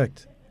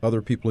protect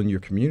other people in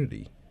your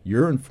community.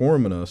 You're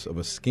informing us of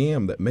a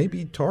scam that may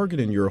be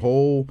targeting your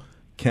whole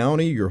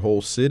county, your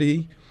whole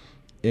city,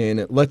 And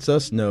it lets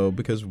us know,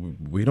 because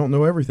we don't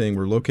know everything.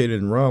 We're located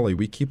in Raleigh.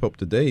 We keep up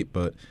to date,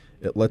 but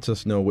it lets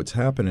us know what's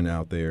happening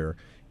out there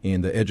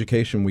and the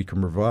education we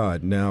can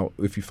provide. Now,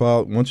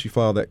 once you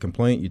file that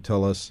complaint, you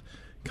tell us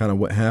kind of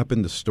what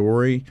happened, the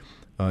story.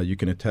 You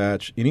can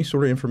attach any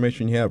sort of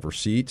information you have,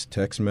 receipts,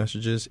 text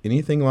messages,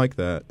 anything like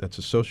that that's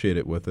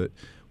associated with it.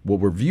 We'll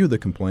review the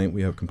complaint.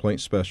 We have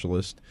complaint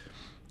specialists.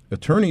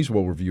 Attorneys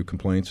will review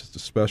complaints. The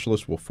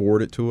specialist will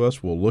forward it to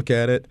us. We'll look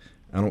at it.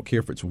 I don't care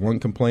if it's one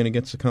complaint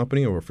against the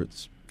company or if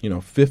it's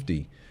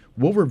 50.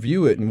 We'll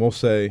review it and we'll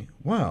say,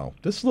 wow,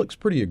 this looks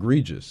pretty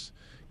egregious.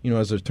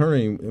 As an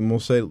attorney, and we'll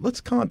say,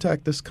 let's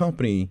contact this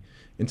company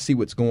and see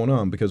what's going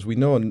on, because we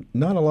know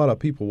not a lot of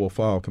people will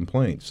file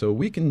complaints. So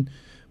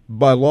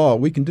by law,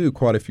 we can do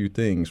quite a few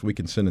things. We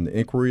can send an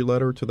inquiry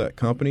letter to that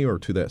company or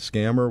to that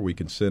scammer. We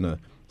can send a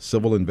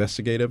civil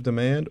investigative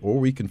demand, or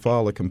we can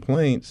file a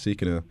complaint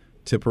seeking a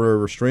temporary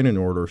restraining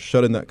order,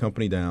 shutting that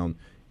company down,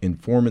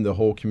 informing the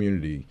whole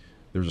community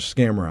there's a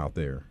scammer out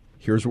there.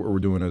 Here's what we're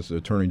doing as the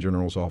Attorney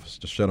General's office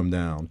to shut them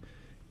down.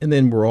 And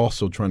then we're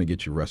also trying to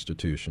get you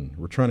restitution.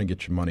 We're trying to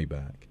get your money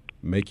back,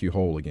 make you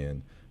whole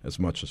again as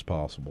much as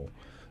possible.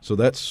 So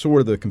that's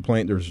sort of the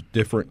complaint. There's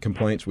different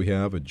complaints we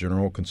have: a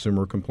general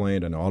consumer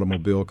complaint, an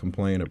automobile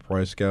complaint, a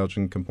price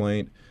gouging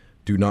complaint,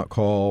 do not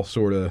call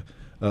sort of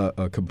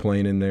a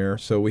complaint in there.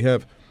 So we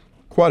have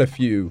quite a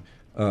few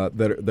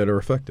that are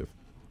effective.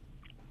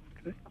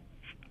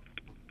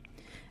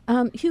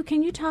 Hugh,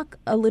 can you talk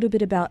a little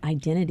bit about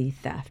identity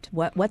theft,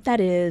 what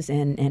that is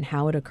and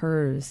how it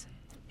occurs?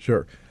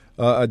 Sure.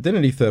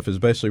 Identity theft is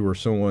basically where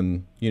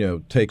someone,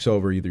 takes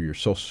over either your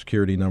Social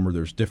Security number.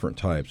 There's different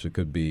types. It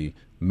could be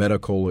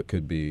medical. It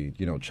could be,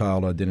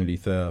 child identity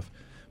theft.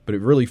 But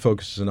it really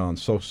focuses on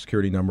Social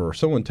Security number, or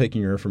someone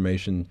taking your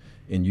information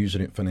and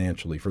using it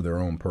financially for their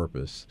own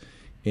purpose.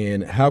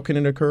 And how can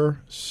it occur?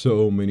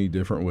 So many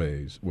different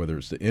ways, whether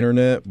it's the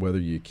internet, whether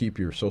you keep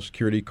your Social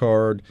Security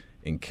card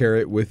and carry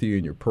it with you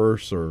in your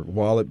purse or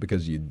wallet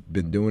because you've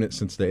been doing it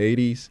since the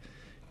 80s,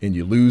 and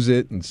you lose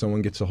it and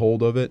someone gets a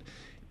hold of it.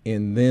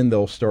 And then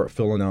they'll start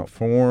filling out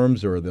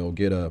forms, or they'll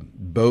get a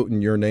boat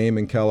in your name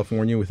in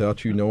California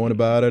without you knowing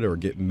about it, or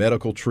get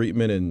medical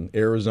treatment in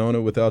Arizona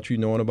without you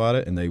knowing about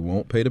it, and they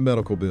won't pay the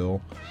medical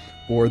bill.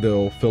 Or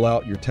they'll fill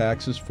out your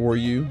taxes for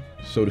you,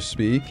 so to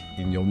speak,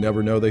 and you'll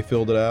never know they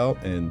filled it out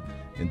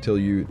until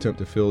you attempt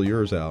to fill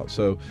yours out.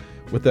 So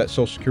with that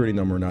Social Security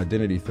number and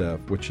identity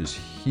theft, which is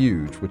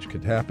huge, which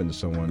could happen to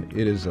someone,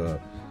 it is a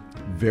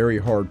very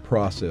hard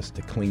process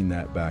to clean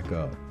that back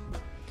up.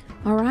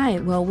 All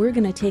right. Well, we're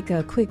going to take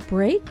a quick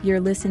break. You're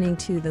listening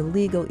to the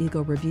Legal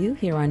Eagle Review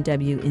here on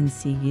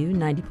WNCU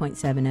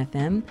 90.7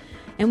 FM.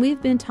 And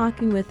we've been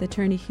talking with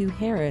Attorney Hugh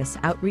Harris,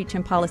 Outreach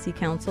and Policy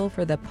Counsel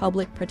for the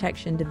Public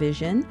Protection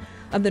Division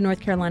of the North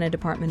Carolina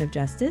Department of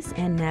Justice,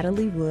 and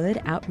Natalie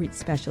Wood, Outreach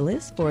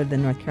Specialist for the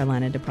North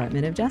Carolina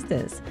Department of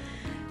Justice.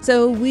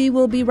 So we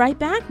will be right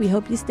back. We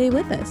hope you stay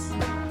with us.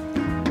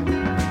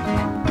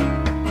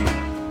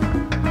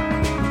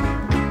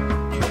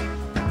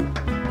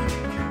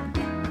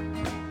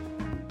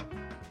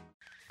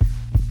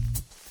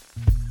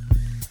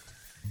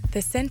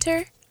 The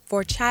Center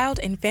for Child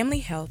and Family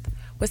Health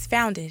was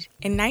founded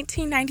in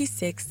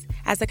 1996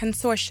 as a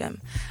consortium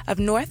of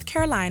North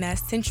Carolina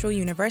Central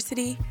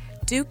University,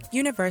 Duke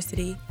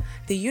University,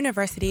 the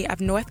University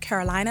of North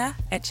Carolina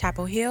at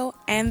Chapel Hill,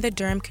 and the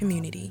Durham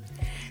community.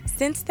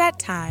 Since that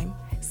time,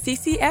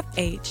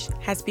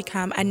 CCFH has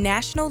become a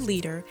national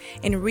leader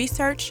in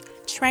research,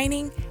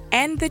 training,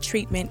 and the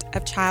treatment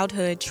of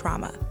childhood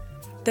trauma.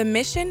 The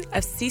mission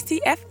of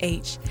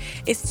CCFH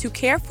is to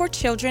care for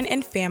children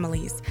and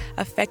families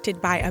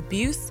affected by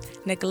abuse,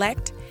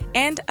 neglect,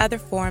 and other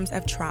forms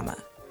of trauma.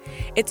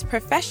 Its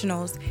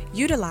professionals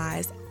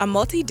utilize a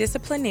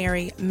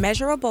multidisciplinary,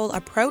 measurable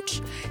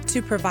approach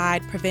to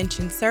provide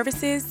prevention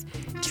services,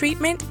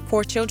 treatment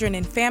for children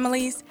and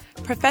families,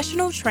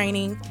 professional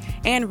training,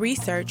 and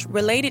research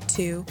related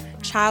to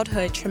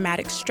childhood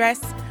traumatic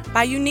stress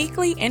by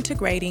uniquely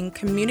integrating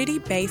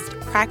community-based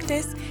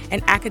practice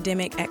and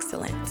academic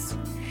excellence.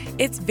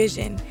 Its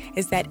vision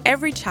is that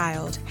every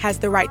child has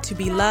the right to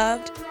be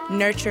loved,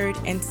 nurtured,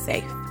 and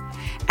safe.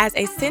 As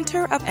a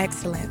center of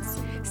excellence,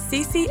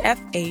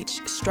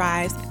 CCFH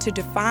strives to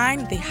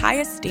define the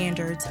highest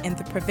standards in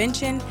the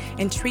prevention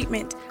and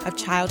treatment of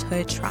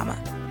childhood trauma.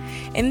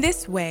 In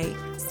this way,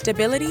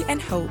 stability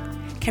and hope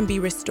can be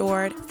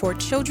restored for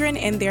children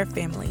and their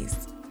families.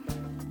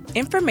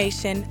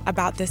 Information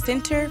about the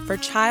Center for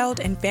Child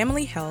and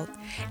Family Health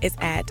is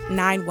at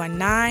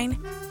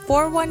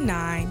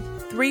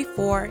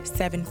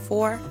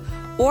 919-419-3474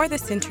 or the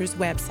center's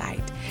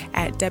website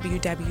at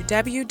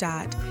www.ccfhnc.org.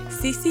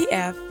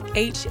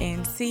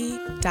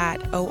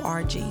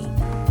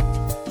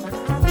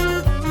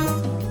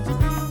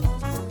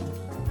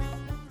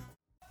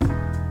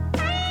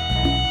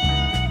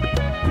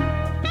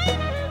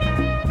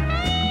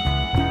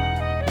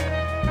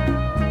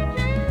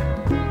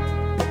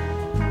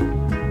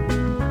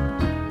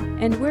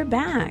 And we're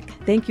back.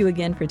 Thank you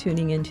again for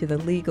tuning in to the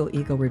Legal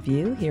Eagle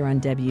Review here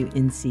on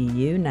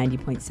WNCU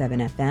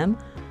 90.7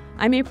 FM.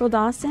 I'm April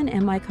Dawson,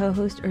 and my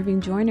co-host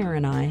Irving Joyner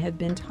and I have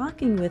been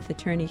talking with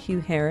Attorney Hugh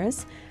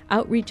Harris,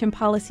 Outreach and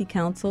Policy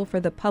Counsel for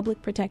the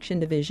Public Protection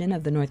Division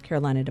of the North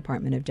Carolina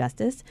Department of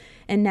Justice,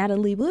 and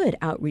Natalie Wood,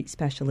 Outreach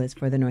Specialist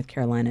for the North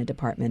Carolina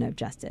Department of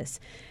Justice.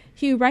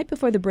 Hugh, right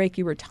before the break,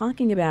 you were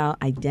talking about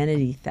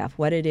identity theft,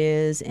 what it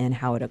is and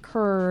how it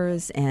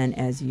occurs. And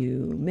as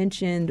you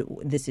mentioned,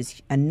 this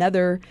is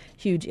another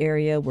huge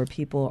area where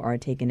people are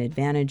taken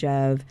advantage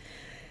of.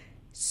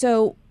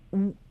 So,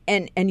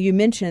 and you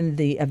mentioned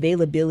the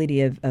availability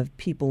of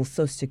people's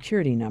Social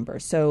Security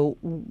numbers. So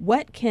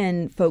what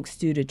can folks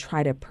do to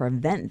try to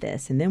prevent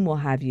this? And then we'll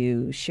have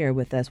you share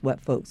with us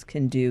what folks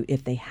can do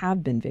if they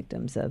have been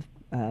victims of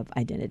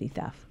identity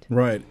theft.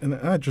 Right. And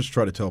I just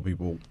try to tell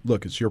people,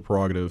 look, it's your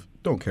prerogative.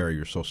 Don't carry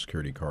your Social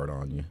Security card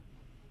on you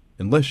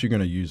unless you're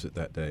going to use it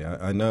that day.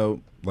 I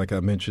know, like I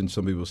mentioned,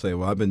 some people say,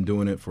 well, I've been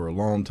doing it for a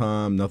long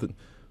time, nothing.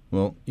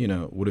 Well,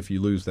 what if you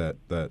lose that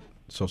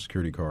Social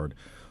Security card?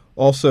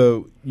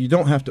 Also, you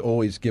don't have to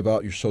always give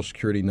out your Social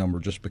Security number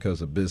just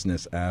because a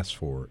business asks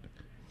for it.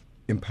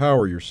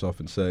 Empower yourself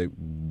and say,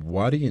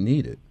 why do you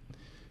need it?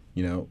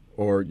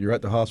 Or you're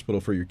at the hospital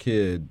for your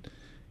kid,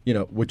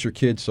 what's your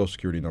kid's Social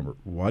Security number?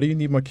 Why do you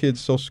need my kid's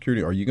Social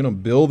Security? Are you going to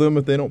bill them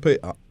if they don't pay?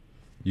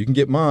 You can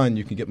get mine.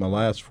 You can get my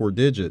last 4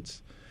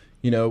 digits.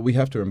 We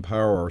have to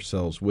empower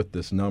ourselves with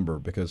this number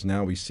because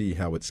now we see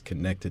how it's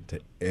connected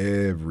to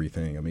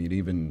everything. I mean,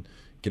 even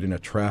getting a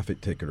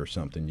traffic ticket or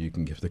something, you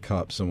can give the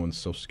cops someone's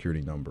Social Security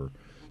number.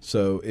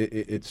 So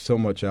it's so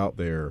much out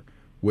there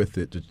with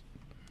it.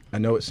 I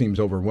know it seems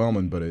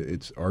overwhelming, but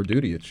it's our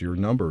duty. It's your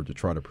number to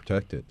try to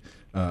protect it.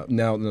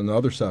 Now, on the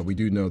other side, we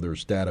do know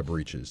there's data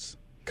breaches.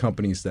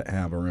 Companies that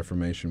have our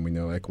information, we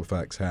know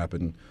Equifax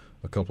happened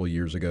a couple of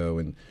years ago,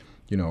 and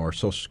our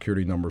Social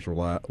Security numbers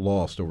were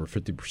lost, over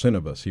 50%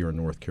 of us here in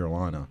North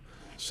Carolina.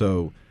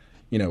 So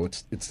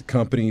it's the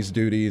company's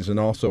duties and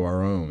also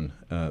our own.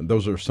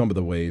 Those are some of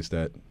the ways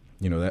that,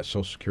 that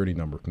Social Security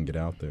number can get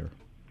out there.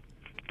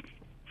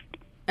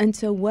 And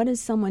so what is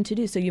someone to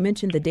do? So you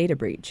mentioned the data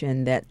breach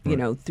and that,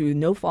 right. Through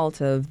no fault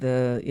of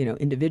the,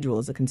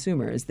 individuals, the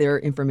consumers, their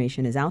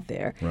information is out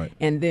there. Right.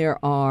 And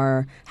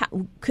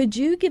could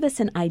you give us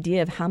an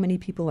idea of how many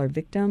people are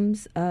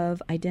victims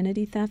of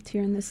identity theft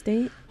here in the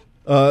state?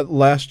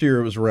 Last year,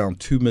 it was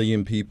around 2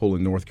 million people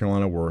in North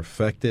Carolina were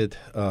affected.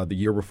 The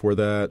year before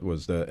that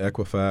was the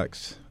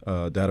Equifax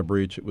data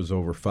breach. It was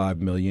over 5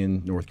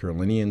 million North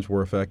Carolinians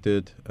were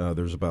affected.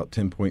 There's about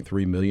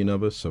 10.3 million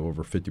of us, so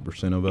over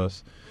 50% of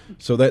us.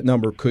 So that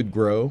number could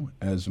grow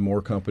as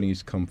more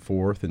companies come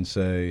forth and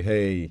say,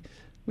 hey,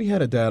 we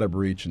had a data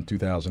breach in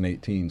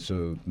 2018,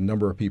 so the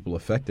number of people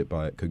affected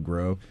by it could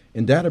grow.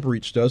 And data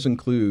breach does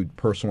include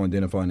personal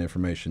identifying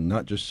information,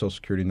 not just Social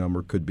Security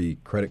number, could be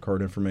credit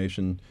card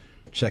information,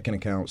 checking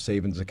account,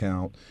 savings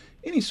account,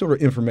 any sort of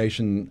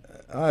information.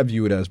 I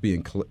view it as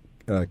being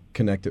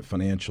connected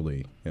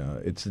financially.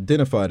 It's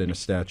identified in a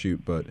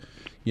statute, but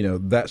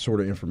that sort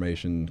of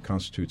information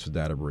constitutes a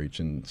data breach.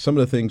 And some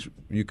of the things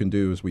you can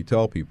do is we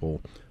tell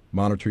people,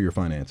 monitor your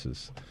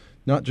finances,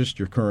 not just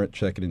your current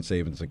checking and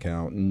savings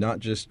account, and not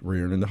just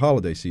we're in the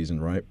holiday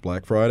season, right?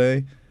 Black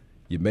Friday,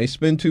 you may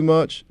spend too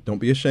much. Don't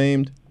be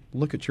ashamed.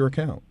 Look at your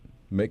account.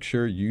 Make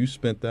sure you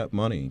spent that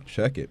money.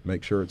 Check it.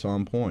 Make sure it's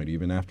on point,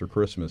 even after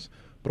Christmas.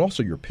 But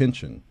also your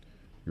pension,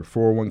 your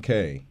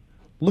 401k.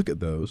 Look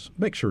at those.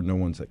 Make sure no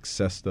one's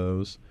accessed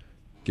those.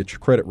 Get your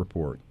credit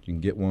report. You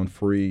can get one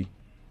free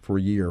for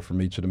a year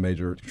from each of the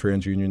major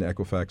TransUnion,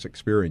 Equifax,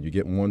 Experian. You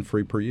get one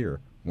free per year.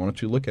 Why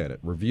don't you look at it,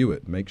 review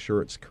it, make sure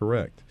it's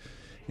correct.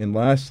 And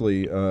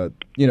lastly,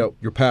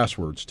 your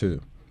passwords, too.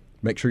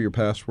 Make sure your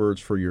passwords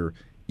for your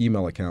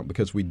email account,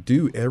 because we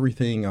do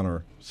everything on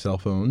our cell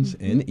phones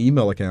and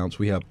email accounts.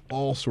 We have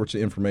all sorts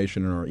of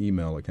information in our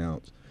email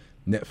accounts,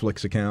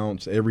 Netflix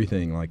accounts,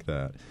 everything like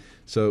that.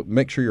 So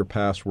make sure your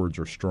passwords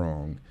are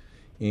strong.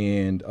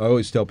 And I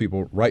always tell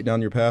people, write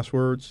down your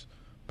passwords,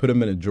 put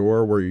them in a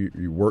drawer where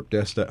your work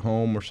desk at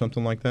home or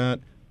something like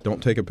that.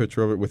 Don't take a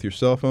picture of it with your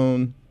cell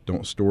phone.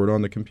 Don't store it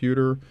on the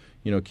computer.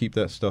 Keep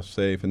that stuff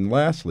safe. And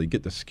lastly,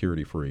 get the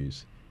security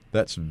freeze.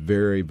 That's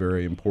very,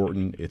 very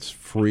important. It's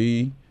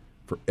free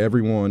for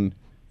everyone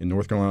in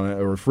North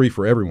Carolina, or free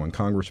for everyone.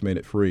 Congress made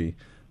it free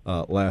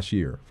last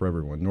year for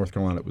everyone. North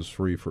Carolina, it was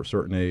free for a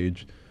certain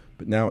age,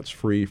 but now it's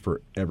free for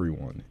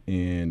everyone.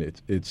 And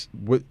it's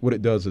what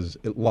it does is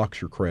it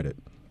locks your credit.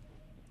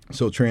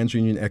 So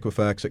TransUnion,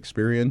 Equifax,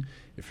 Experian,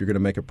 if you're going to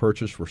make a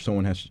purchase where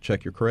someone has to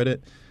check your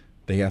credit,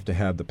 they have to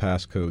have the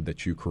passcode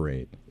that you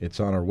create. It's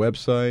on our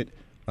website,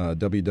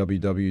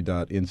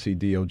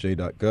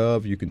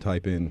 www.ncdoj.gov. You can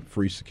type in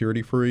free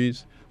security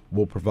freeze.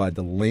 We'll provide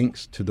the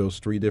links to those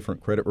 3 different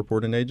credit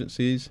reporting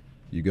agencies.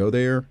 You go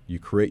there, you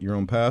create your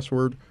own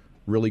password,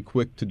 really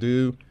quick to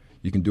do.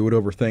 You can do it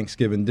over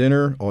Thanksgiving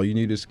dinner. All you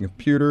need is a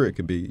computer.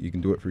 You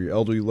can do it for your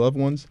elderly loved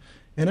ones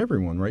and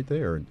everyone right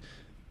there. And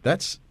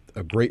that's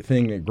a great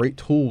thing, a great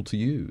tool to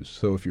use.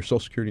 So if your Social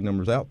Security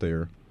number's out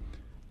there,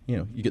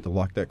 you get to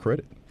lock that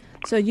credit.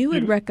 So you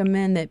would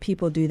recommend that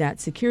people do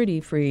that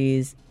security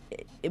freeze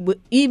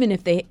even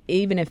if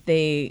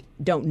they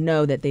don't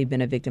know that they've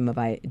been a victim of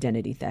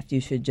identity theft,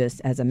 you should just,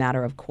 as a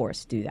matter of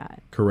course, do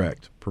that.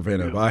 Correct.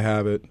 Preventive. I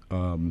have it.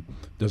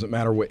 Doesn't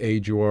matter what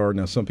age you are.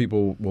 Now, some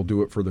people will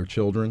do it for their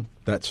children.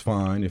 That's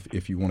fine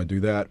if you want to do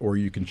that, or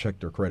you can check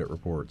their credit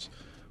reports,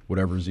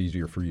 whatever is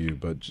easier for you.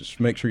 But just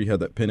make sure you have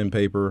that pen and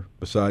paper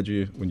beside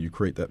you when you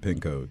create that PIN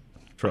code.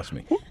 Trust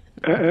me.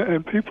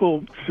 And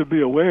people should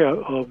be aware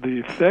of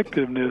the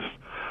effectiveness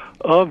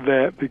of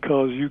that,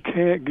 because you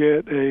can't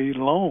get a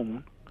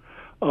loan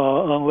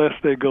unless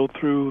they go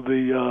through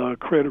the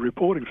credit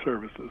reporting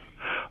services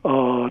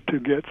to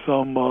get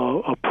some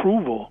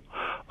approval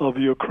of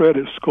your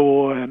credit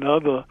score and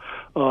other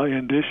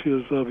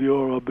indicias of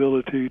your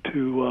ability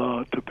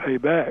to pay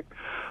back.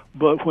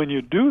 But when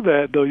you do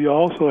that, though, you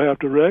also have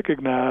to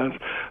recognize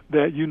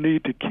that you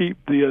need to keep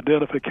the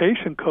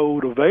identification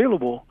code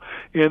available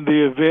in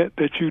the event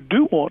that you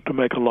do want to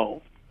make a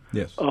loan.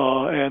 Yes.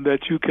 And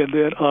that you can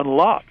then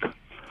unlock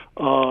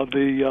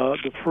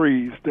the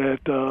freeze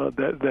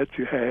that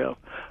you have,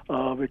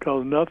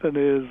 because nothing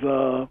is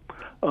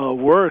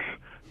worse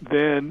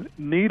than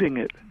needing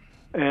it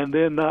and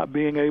then not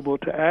being able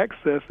to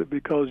access it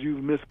because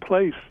you've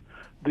misplaced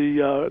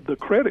the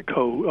credit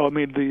code.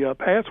 The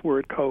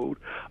password code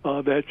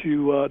that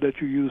you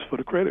use for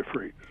the credit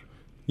freeze.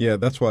 Yeah,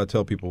 that's why I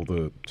tell people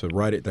to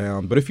write it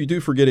down. But if you do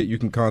forget it, you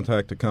can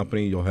contact the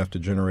company. You'll have to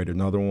generate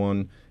another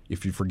one.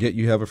 If you forget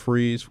you have a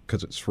freeze,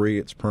 because it's free,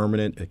 it's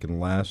permanent, it can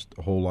last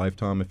a whole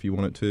lifetime if you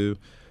want it to.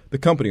 The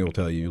company will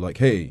tell you, like,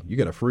 hey, you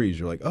got a freeze.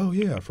 You're like, oh,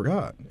 yeah, I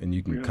forgot. And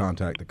you can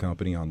contact the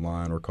company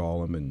online or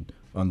call them and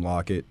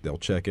unlock it. They'll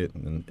check it,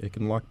 and then it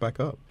can lock back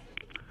up.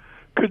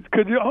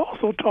 Could you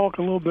also talk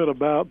a little bit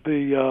about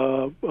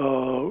the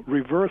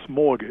reverse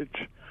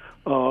mortgage?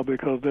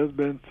 Because there's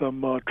been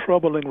some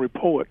troubling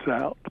reports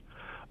out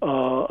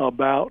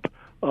about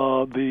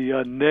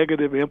the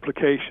negative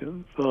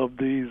implications of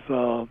these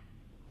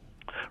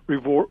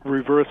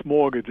reverse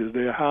mortgages.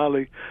 They're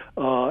highly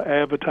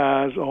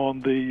advertised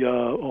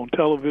on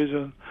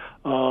television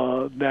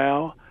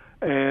now,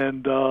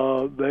 and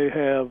they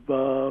have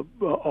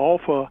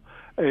offer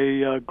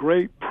a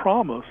great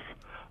promise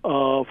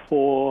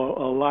for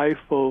a life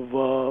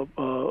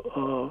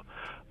of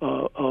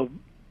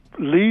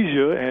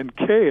leisure and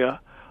care,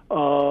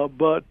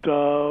 but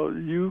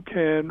you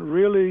can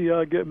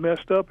really get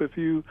messed up if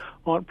you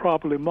aren't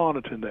properly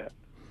monitoring that.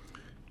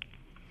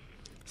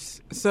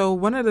 So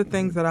one of the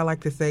things that I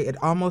like to say, it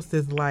almost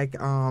is like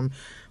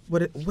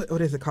what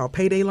is it called?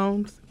 Payday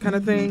loans kind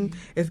of thing.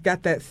 It's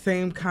got that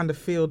same kind of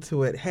feel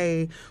to it.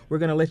 Hey, we're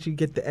going to let you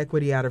get the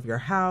equity out of your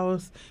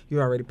house. You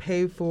already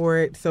paid for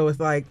it. So it's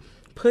like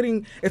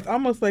it's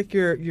almost like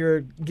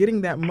you're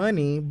getting that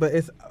money, but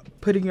it's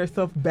putting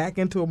yourself back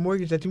into a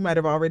mortgage that you might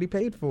have already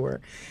paid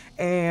for.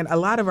 And a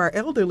lot of our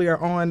elderly are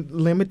on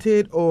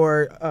limited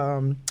or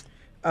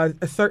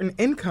a certain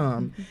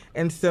income.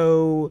 And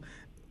so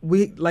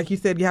like you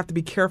said, you have to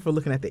be careful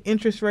looking at the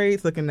interest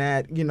rates, looking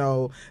at,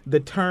 the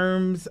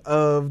terms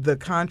of the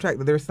contract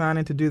that they're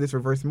signing to do this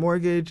reverse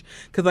mortgage.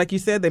 Because like you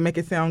said, they make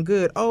it sound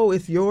good. Oh,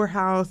 it's your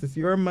house, it's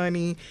your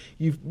money.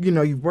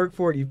 You've worked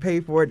for it, you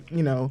paid for it.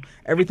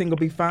 Everything will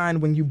be fine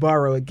when you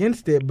borrow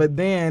against it. But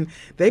then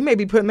they may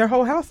be putting their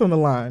whole house on the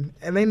line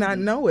and they not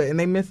know it, and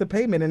they miss a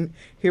payment, and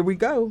here we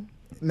go.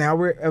 Now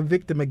we're a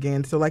victim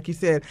again. So like you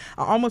said,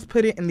 I almost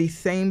put it in the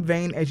same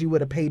vein as you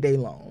would a payday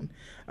loan.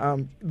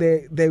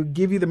 They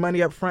give you the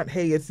money up front,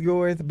 hey, it's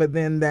yours, but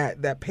then that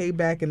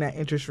payback and that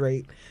interest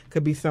rate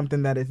could be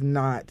something that is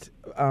not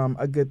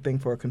a good thing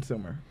for a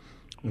consumer.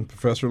 And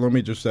Professor, let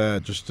me just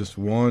add just this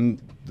one,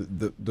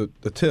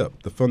 the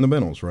tip, the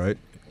fundamentals, right?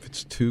 If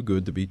it's too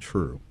good to be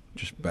true,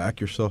 just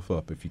back yourself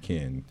up if you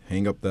can.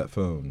 Hang up that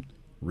phone,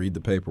 read the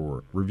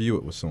paperwork, review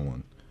it with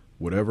someone.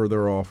 Whatever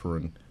they're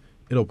offering,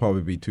 it'll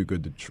probably be too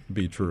good to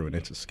be true, and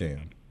it's a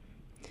scam.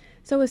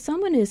 So if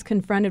someone is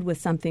confronted with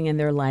something and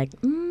they're like,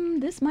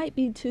 this might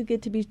be too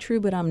good to be true,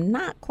 but I'm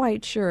not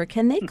quite sure,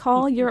 can they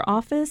call your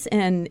office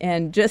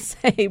and just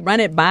say, run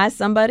it by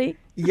somebody?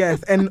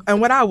 Yes, and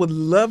what I would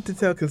love to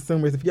tell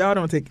consumers, if y'all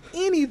don't take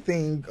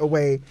anything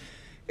away,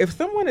 if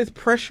someone is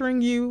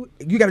pressuring you,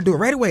 you got to do it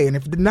right away, and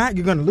if not,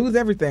 you're going to lose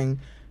everything.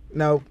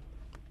 No,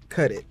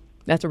 cut it.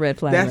 That's a red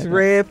flag. That's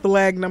red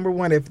flag number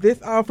one. If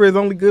this offer is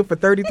only good for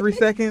 33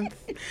 seconds,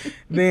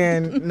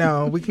 then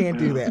no, we can't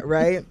do that,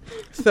 right?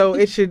 So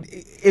it should,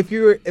 if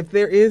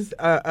there is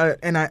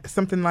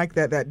something like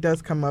that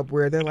does come up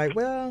where they're like,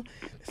 well,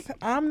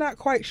 I'm not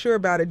quite sure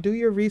about it. Do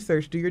your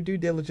research, do your due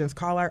diligence,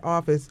 call our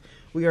office.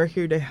 We are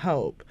here to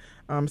help.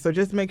 So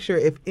just make sure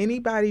if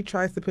anybody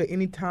tries to put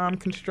any time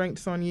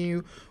constraints on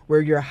you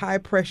where you're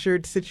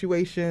high-pressured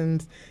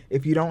situations,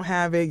 if you don't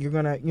have it, you're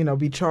going to,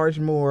 be charged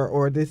more,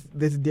 or this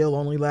deal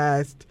only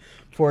lasts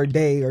for a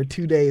day or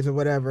 2 days or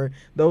whatever.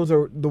 Those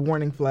are the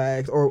warning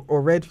flags or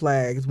red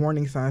flags,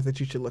 warning signs that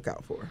you should look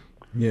out for.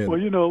 Yeah. Well,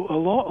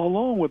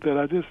 along with that,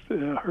 I just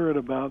heard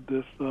about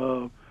this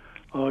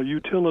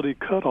utility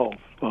cutoff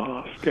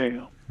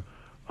scam.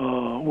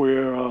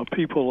 Where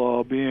people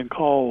are being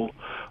called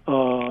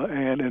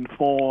and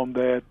informed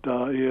that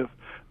if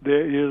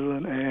there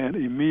isn't an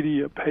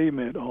immediate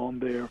payment on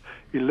their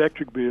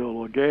electric bill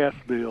or gas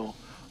bill,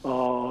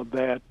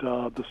 that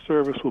the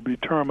service will be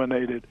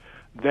terminated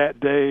that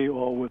day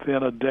or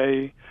within a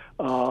day.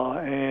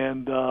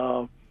 And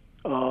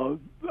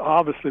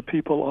obviously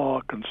people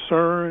are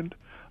concerned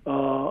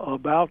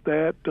about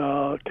that.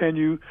 Can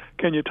you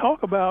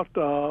talk about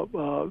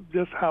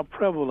just how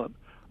prevalent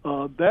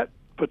that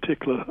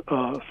particular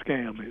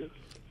scam is?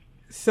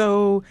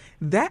 So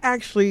that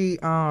actually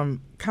kind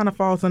of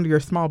falls under your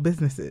small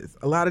businesses.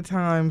 A lot of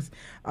times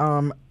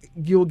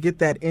you'll get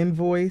that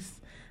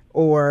invoice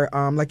or,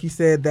 like you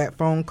said, that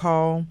phone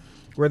call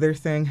where they're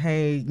saying,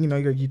 hey,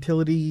 your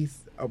utilities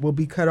will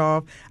be cut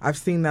off. I've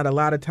seen that a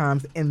lot of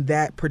times in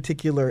that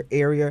particular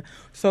area.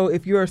 So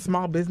if you're a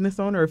small business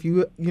owner, if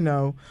you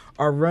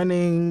are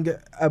running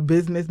a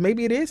business,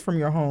 maybe it is from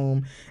your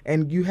home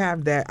and you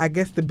have that, I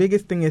guess the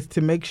biggest thing is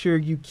to make sure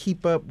you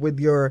keep up with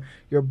your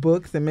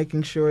books and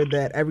making sure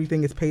that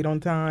everything is paid on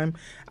time.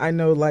 I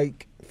know,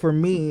 like, for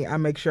me, I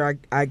make sure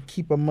I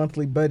keep a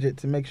monthly budget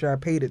to make sure I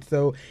paid it.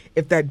 So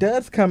if that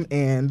does come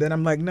in, then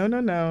I'm like,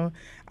 no,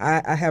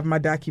 I have my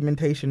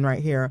documentation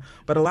right here.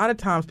 But a lot of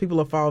times people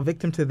will fall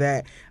victim to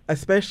that,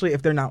 especially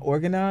if they're not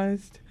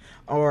organized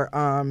or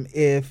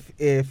if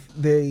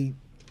they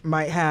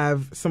might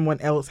have someone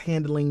else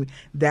handling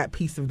that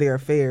piece of their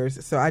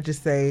affairs. So I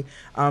just say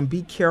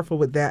be careful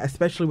with that,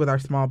 especially with our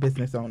small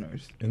business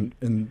owners.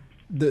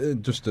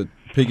 Just to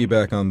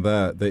piggyback on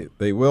that,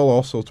 they will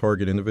also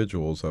target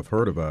individuals. I've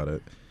heard about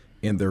it,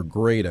 and they're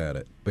great at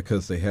it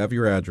because they have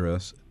your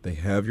address, they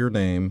have your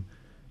name,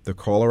 the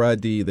caller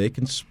ID. They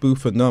can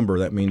spoof a number.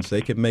 That means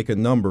they can make a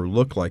number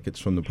look like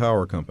it's from the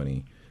power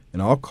company. And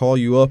I'll call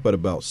you up at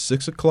about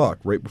 6 o'clock,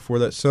 right before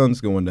that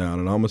sun's going down,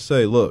 and I'm going to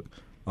say, look,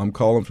 I'm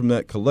calling from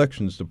that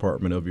collections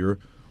department of your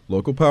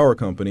local power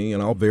company,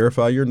 and I'll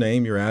verify your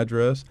name, your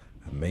address.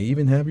 I may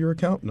even have your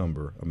account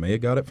number. I may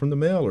have got it from the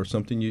mail or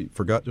something you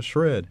forgot to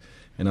shred.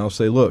 And I'll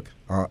say, look,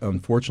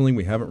 unfortunately,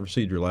 we haven't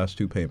received your last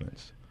 2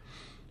 payments.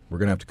 We're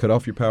going to have to cut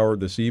off your power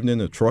this evening.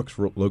 The truck's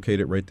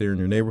located right there in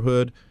your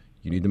neighborhood.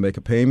 You need to make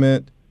a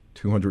payment,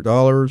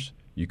 $200.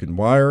 You can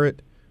wire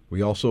it.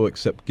 We also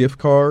accept gift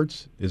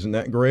cards. Isn't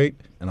that great?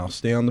 And I'll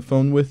stay on the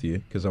phone with you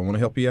because I want to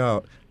help you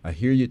out. I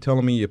hear you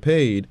telling me you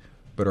paid,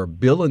 but our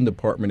billing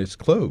department is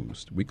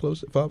closed. We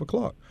close at 5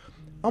 o'clock.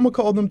 I'm going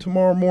to call them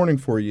tomorrow morning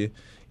for you.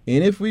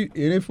 And if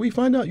we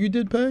find out you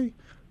did pay,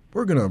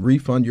 we're going to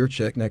refund your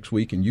check next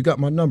week. And you got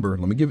my number.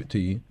 Let me give it to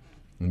you.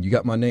 And you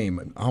got my name.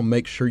 And I'll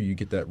make sure you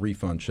get that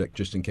refund check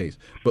just in case.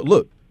 But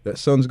look, that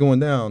sun's going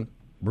down.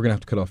 We're going to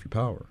have to cut off your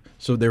power.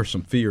 So there's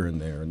some fear in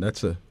there. And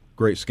that's a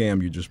great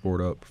scam you just brought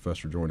up,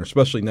 Professor Joyner,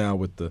 especially now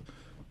with the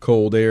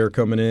cold air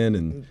coming in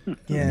and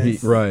yes.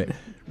 Heat.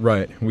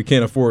 Right. We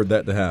can't afford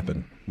that to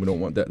happen. We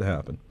don't want that to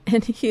happen.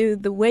 And Hugh,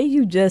 the way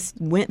you just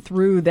went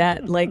through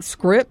that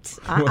script,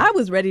 I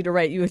was ready to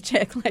write you a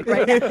check right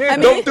now. I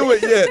mean, don't do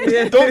it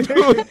yet. Don't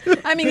do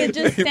it. I mean, it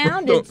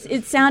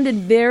just sounded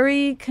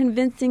very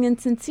convincing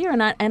and sincere,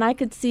 and I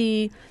could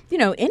see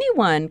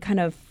anyone kind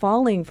of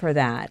falling for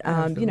that.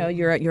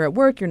 You're at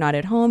work, you're not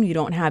at home, you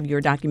don't have your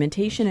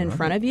documentation in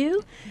front of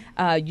you.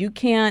 You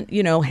can't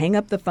hang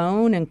up the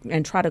phone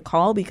and try to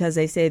call because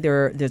they say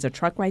there's a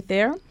truck right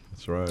there.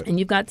 That's right. And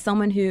you've got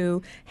someone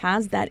who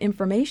has that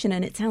information,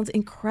 and it sounds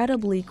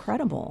incredibly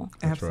credible.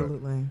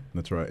 Absolutely.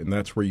 That's right. And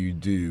that's where you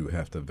do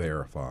have to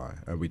verify.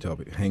 We tell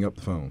people, hang up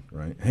the phone,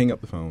 right? Hang up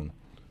the phone.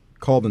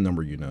 Call the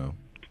number you know.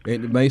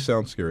 It may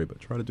sound scary, but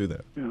try to do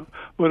that. Yeah.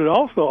 But it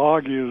also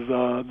argues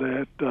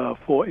that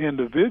for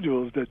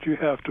individuals that you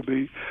have to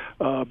be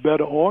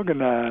better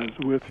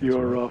organized with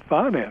your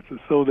finances,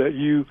 so that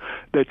you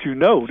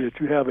know that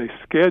you have a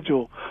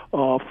schedule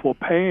for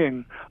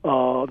paying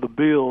the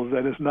bills,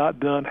 that it's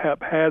not done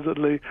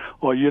haphazardly,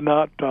 or you're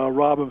not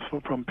robbing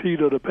from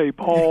Peter to pay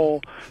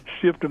Paul,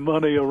 shifting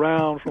money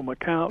around from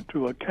account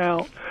to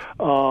account,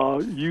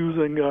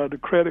 using the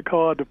credit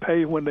card to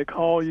pay when they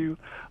call you.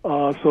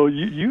 So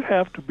you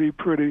have to be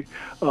pretty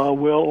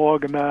well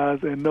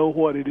organized and know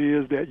what it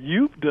is that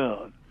you've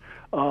done,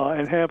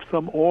 and have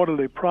some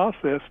orderly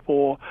process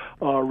for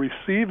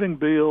receiving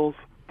bills,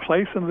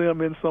 placing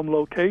them in some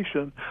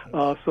location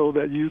so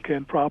that you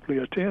can properly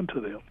attend to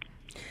them.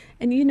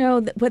 And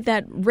what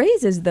that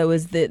raises, though,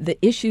 is the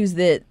issues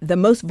that the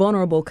most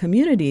vulnerable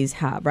communities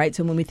have, right?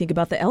 So when we think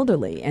about the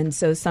elderly, and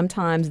so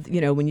sometimes,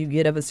 when you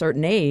get of a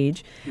certain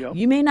age, Yep.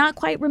 you may not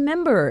quite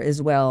remember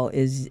as well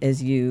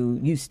as you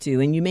used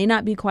to, and you may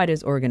not be quite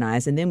as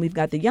organized. And then we've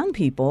got the young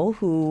people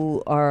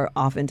who are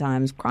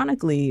oftentimes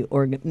chronically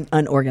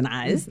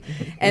unorganized.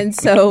 And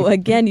so,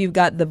 again, you've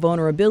got the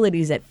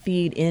vulnerabilities that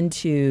feed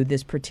into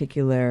this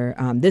particular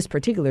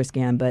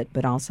scam,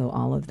 but also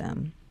all of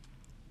them.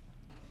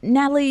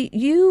 Natalie,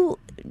 you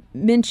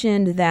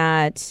mentioned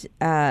that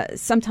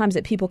sometimes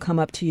that people come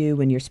up to you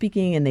when you're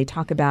speaking and they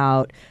talk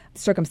about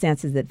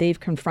circumstances that they've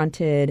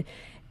confronted.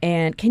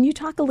 And can you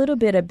talk a little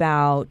bit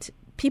about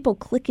people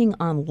clicking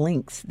on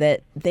links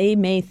that they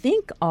may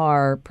think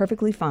are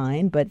perfectly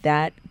fine, but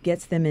that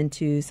gets them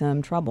into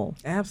some trouble?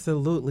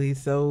 Absolutely.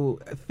 So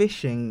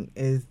phishing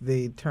is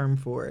the term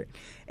for it.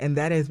 And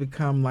that has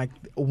become like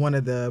one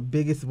of the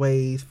biggest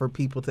ways for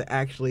people to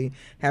actually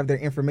have their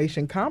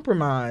information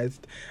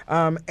compromised.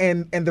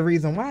 And the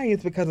reason why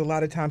is because a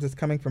lot of times it's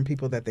coming from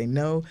people that they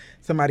know.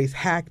 Somebody's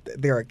hacked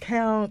their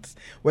accounts,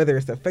 whether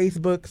it's a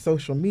Facebook,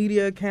 social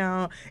media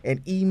account,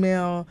 an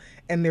email,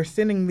 and they're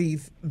sending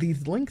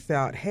these links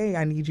out. Hey,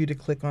 I need you to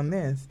click on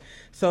this.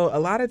 So a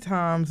lot of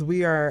times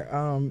we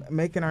are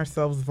making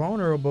ourselves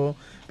vulnerable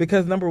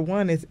because, number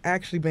one, it's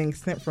actually being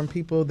sent from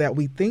people that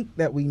we think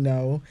that we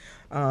know.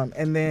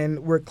 And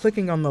then we're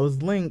clicking on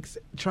those links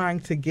trying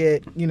to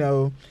get,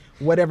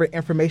 whatever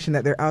information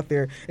that they're out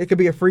there. It could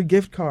be a free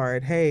gift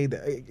card. Hey,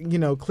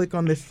 click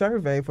on this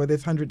survey for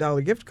this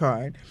 $100 gift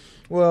card.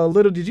 Well,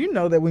 little did you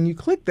know that when you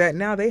click that,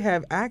 now they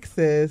have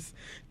access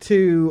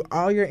to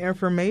all your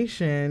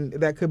information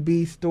that could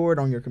be stored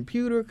on your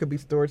computer, could be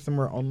stored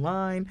somewhere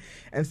online.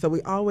 And so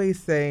we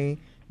always say,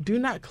 do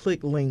not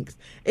click links.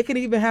 It can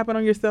even happen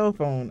on your cell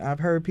phone. I've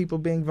heard people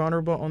being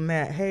vulnerable on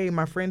that. Hey,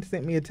 my friend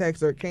sent me a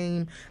text, or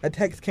a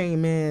text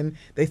came in.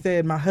 They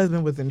said my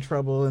husband was in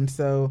trouble, and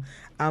so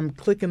I'm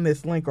clicking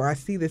this link, or I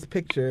see this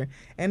picture,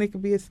 and it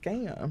could be a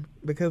scam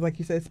because, like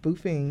you said,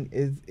 spoofing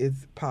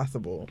is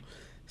possible.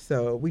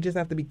 So we just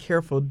have to be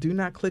careful. Do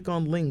not click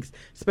on links,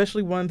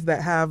 especially ones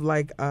that have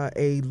like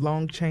a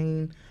long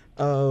chain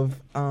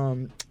of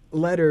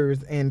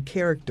letters and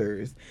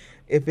characters.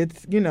 If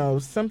it's,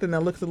 something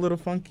that looks a little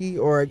funky,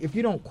 or if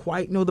you don't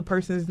quite know the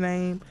person's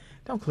name,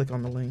 don't click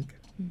on the link.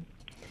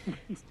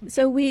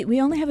 So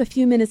we only have a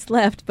few minutes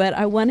left, but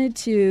I wanted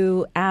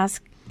to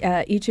ask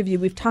each of you,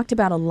 we've talked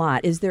about a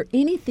lot. Is there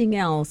anything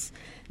else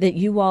that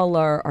you all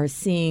are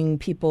seeing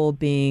people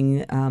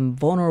being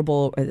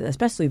vulnerable,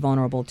 especially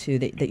vulnerable to,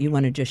 that you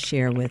want to just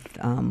share with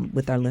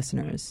our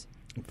listeners?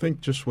 I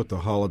think just with the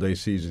holiday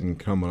season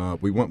coming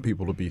up, we want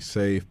people to be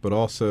safe, but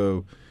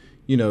also,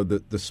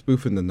 the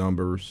spoofing the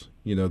numbers,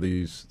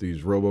 these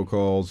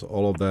robocalls,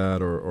 all of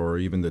that, or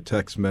even the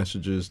text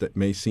messages that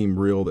may seem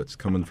real that's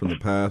coming from the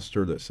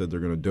pastor that said they're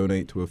going to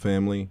donate to a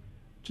family.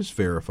 Just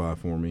verify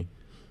for me.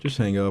 Just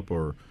hang up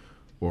or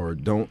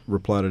don't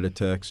reply to the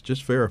text.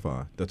 Just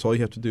verify. That's all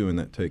you have to do, and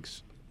that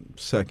takes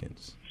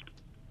seconds.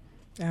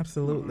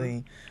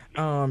 Absolutely.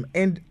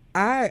 And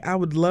I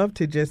would love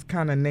to just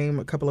kind of name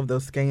a couple of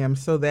those scams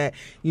so that,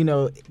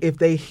 if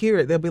they hear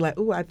it, they'll be like,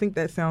 "Ooh, I think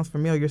that sounds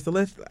familiar."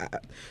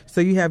 So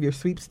you have your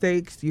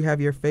sweepstakes, you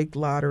have your fake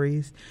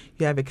lotteries,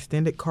 you have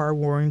extended car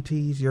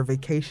warranties, your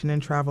vacation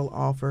and travel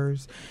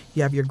offers,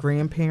 you have your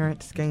grandparent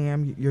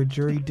scam, your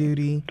jury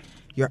duty,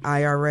 your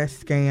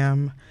IRS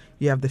scam.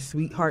 You have the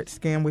sweetheart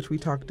scam, which we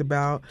talked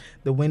about,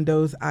 the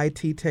Windows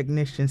IT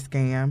technician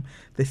scam,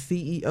 the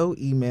CEO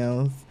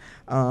emails,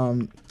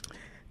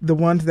 the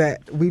ones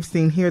that we've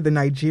seen here, the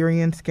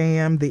Nigerian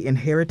scam, the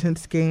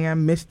inheritance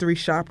scam, mystery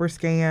shopper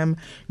scam,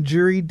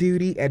 jury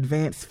duty,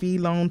 advance fee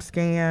loan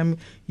scam,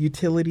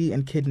 utility,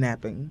 and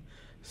kidnapping.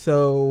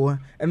 So,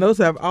 and those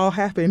have all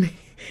happened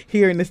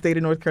here in the state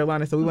of North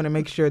Carolina, so we want to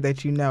make sure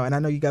that you know. And I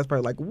know you guys are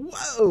probably like,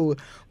 whoa,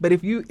 but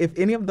if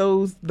any of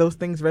those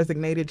things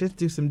resonated, just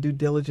do some due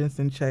diligence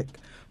and check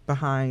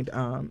behind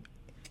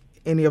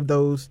any of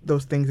those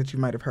things that you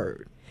might have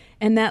heard.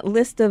 And that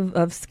list of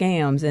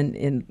scams,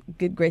 and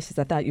good gracious,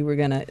 I thought you were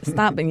going to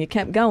stop and you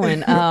kept going.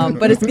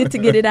 But it's good to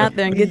get it out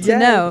there and get to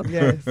know.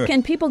 Yes.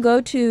 Can people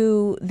go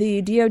to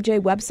the DOJ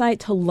website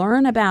to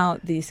learn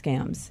about these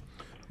scams?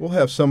 We'll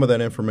have some of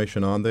that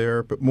information on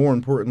there, but more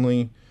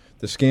importantly,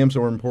 the scams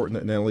are important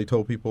that Natalie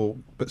told people,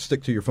 but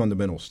stick to your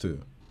fundamentals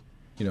too.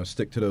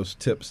 Stick to those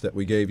tips that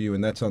we gave you,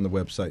 and that's on the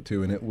website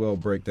too, and it will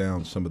break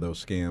down some of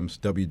those scams,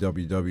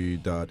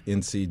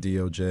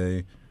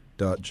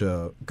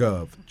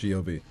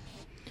 www.ncdoj.gov.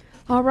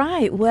 All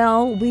right.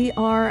 Well, we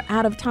are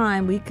out of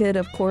time. We could,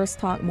 of course,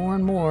 talk more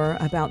and more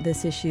about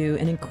this issue,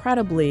 an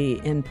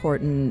incredibly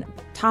important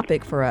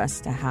topic for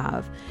us to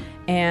have.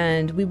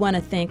 And we want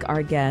to thank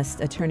our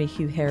guest, Attorney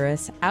Hugh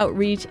Harris,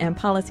 Outreach and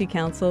Policy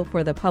Counsel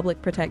for the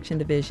Public Protection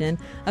Division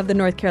of the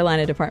North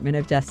Carolina Department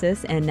of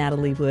Justice, and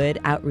Natalie Wood,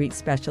 Outreach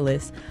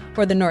Specialist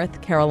for the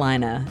North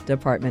Carolina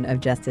Department of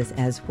Justice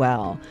as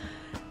well.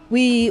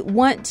 We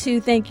want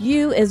to thank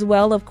you as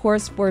well, of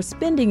course, for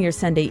spending your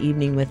Sunday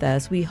evening with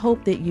us. We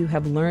hope that you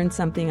have learned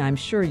something. I'm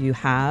sure you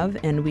have.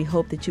 And we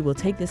hope that you will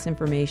take this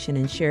information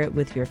and share it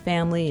with your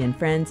family and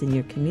friends in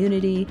your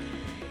community.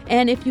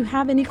 And if you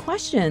have any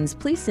questions,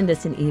 please send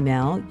us an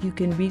email. You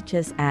can reach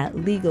us at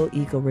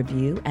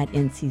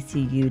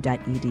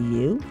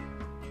legaleaglreview@nccu.edu.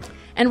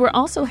 And we're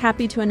also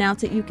happy to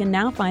announce that you can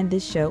now find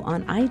this show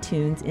on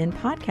iTunes in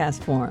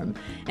podcast form.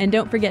 And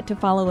don't forget to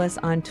follow us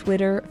on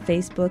Twitter,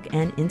 Facebook,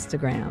 and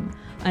Instagram.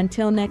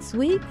 Until next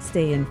week,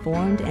 stay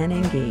informed and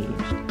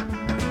engaged.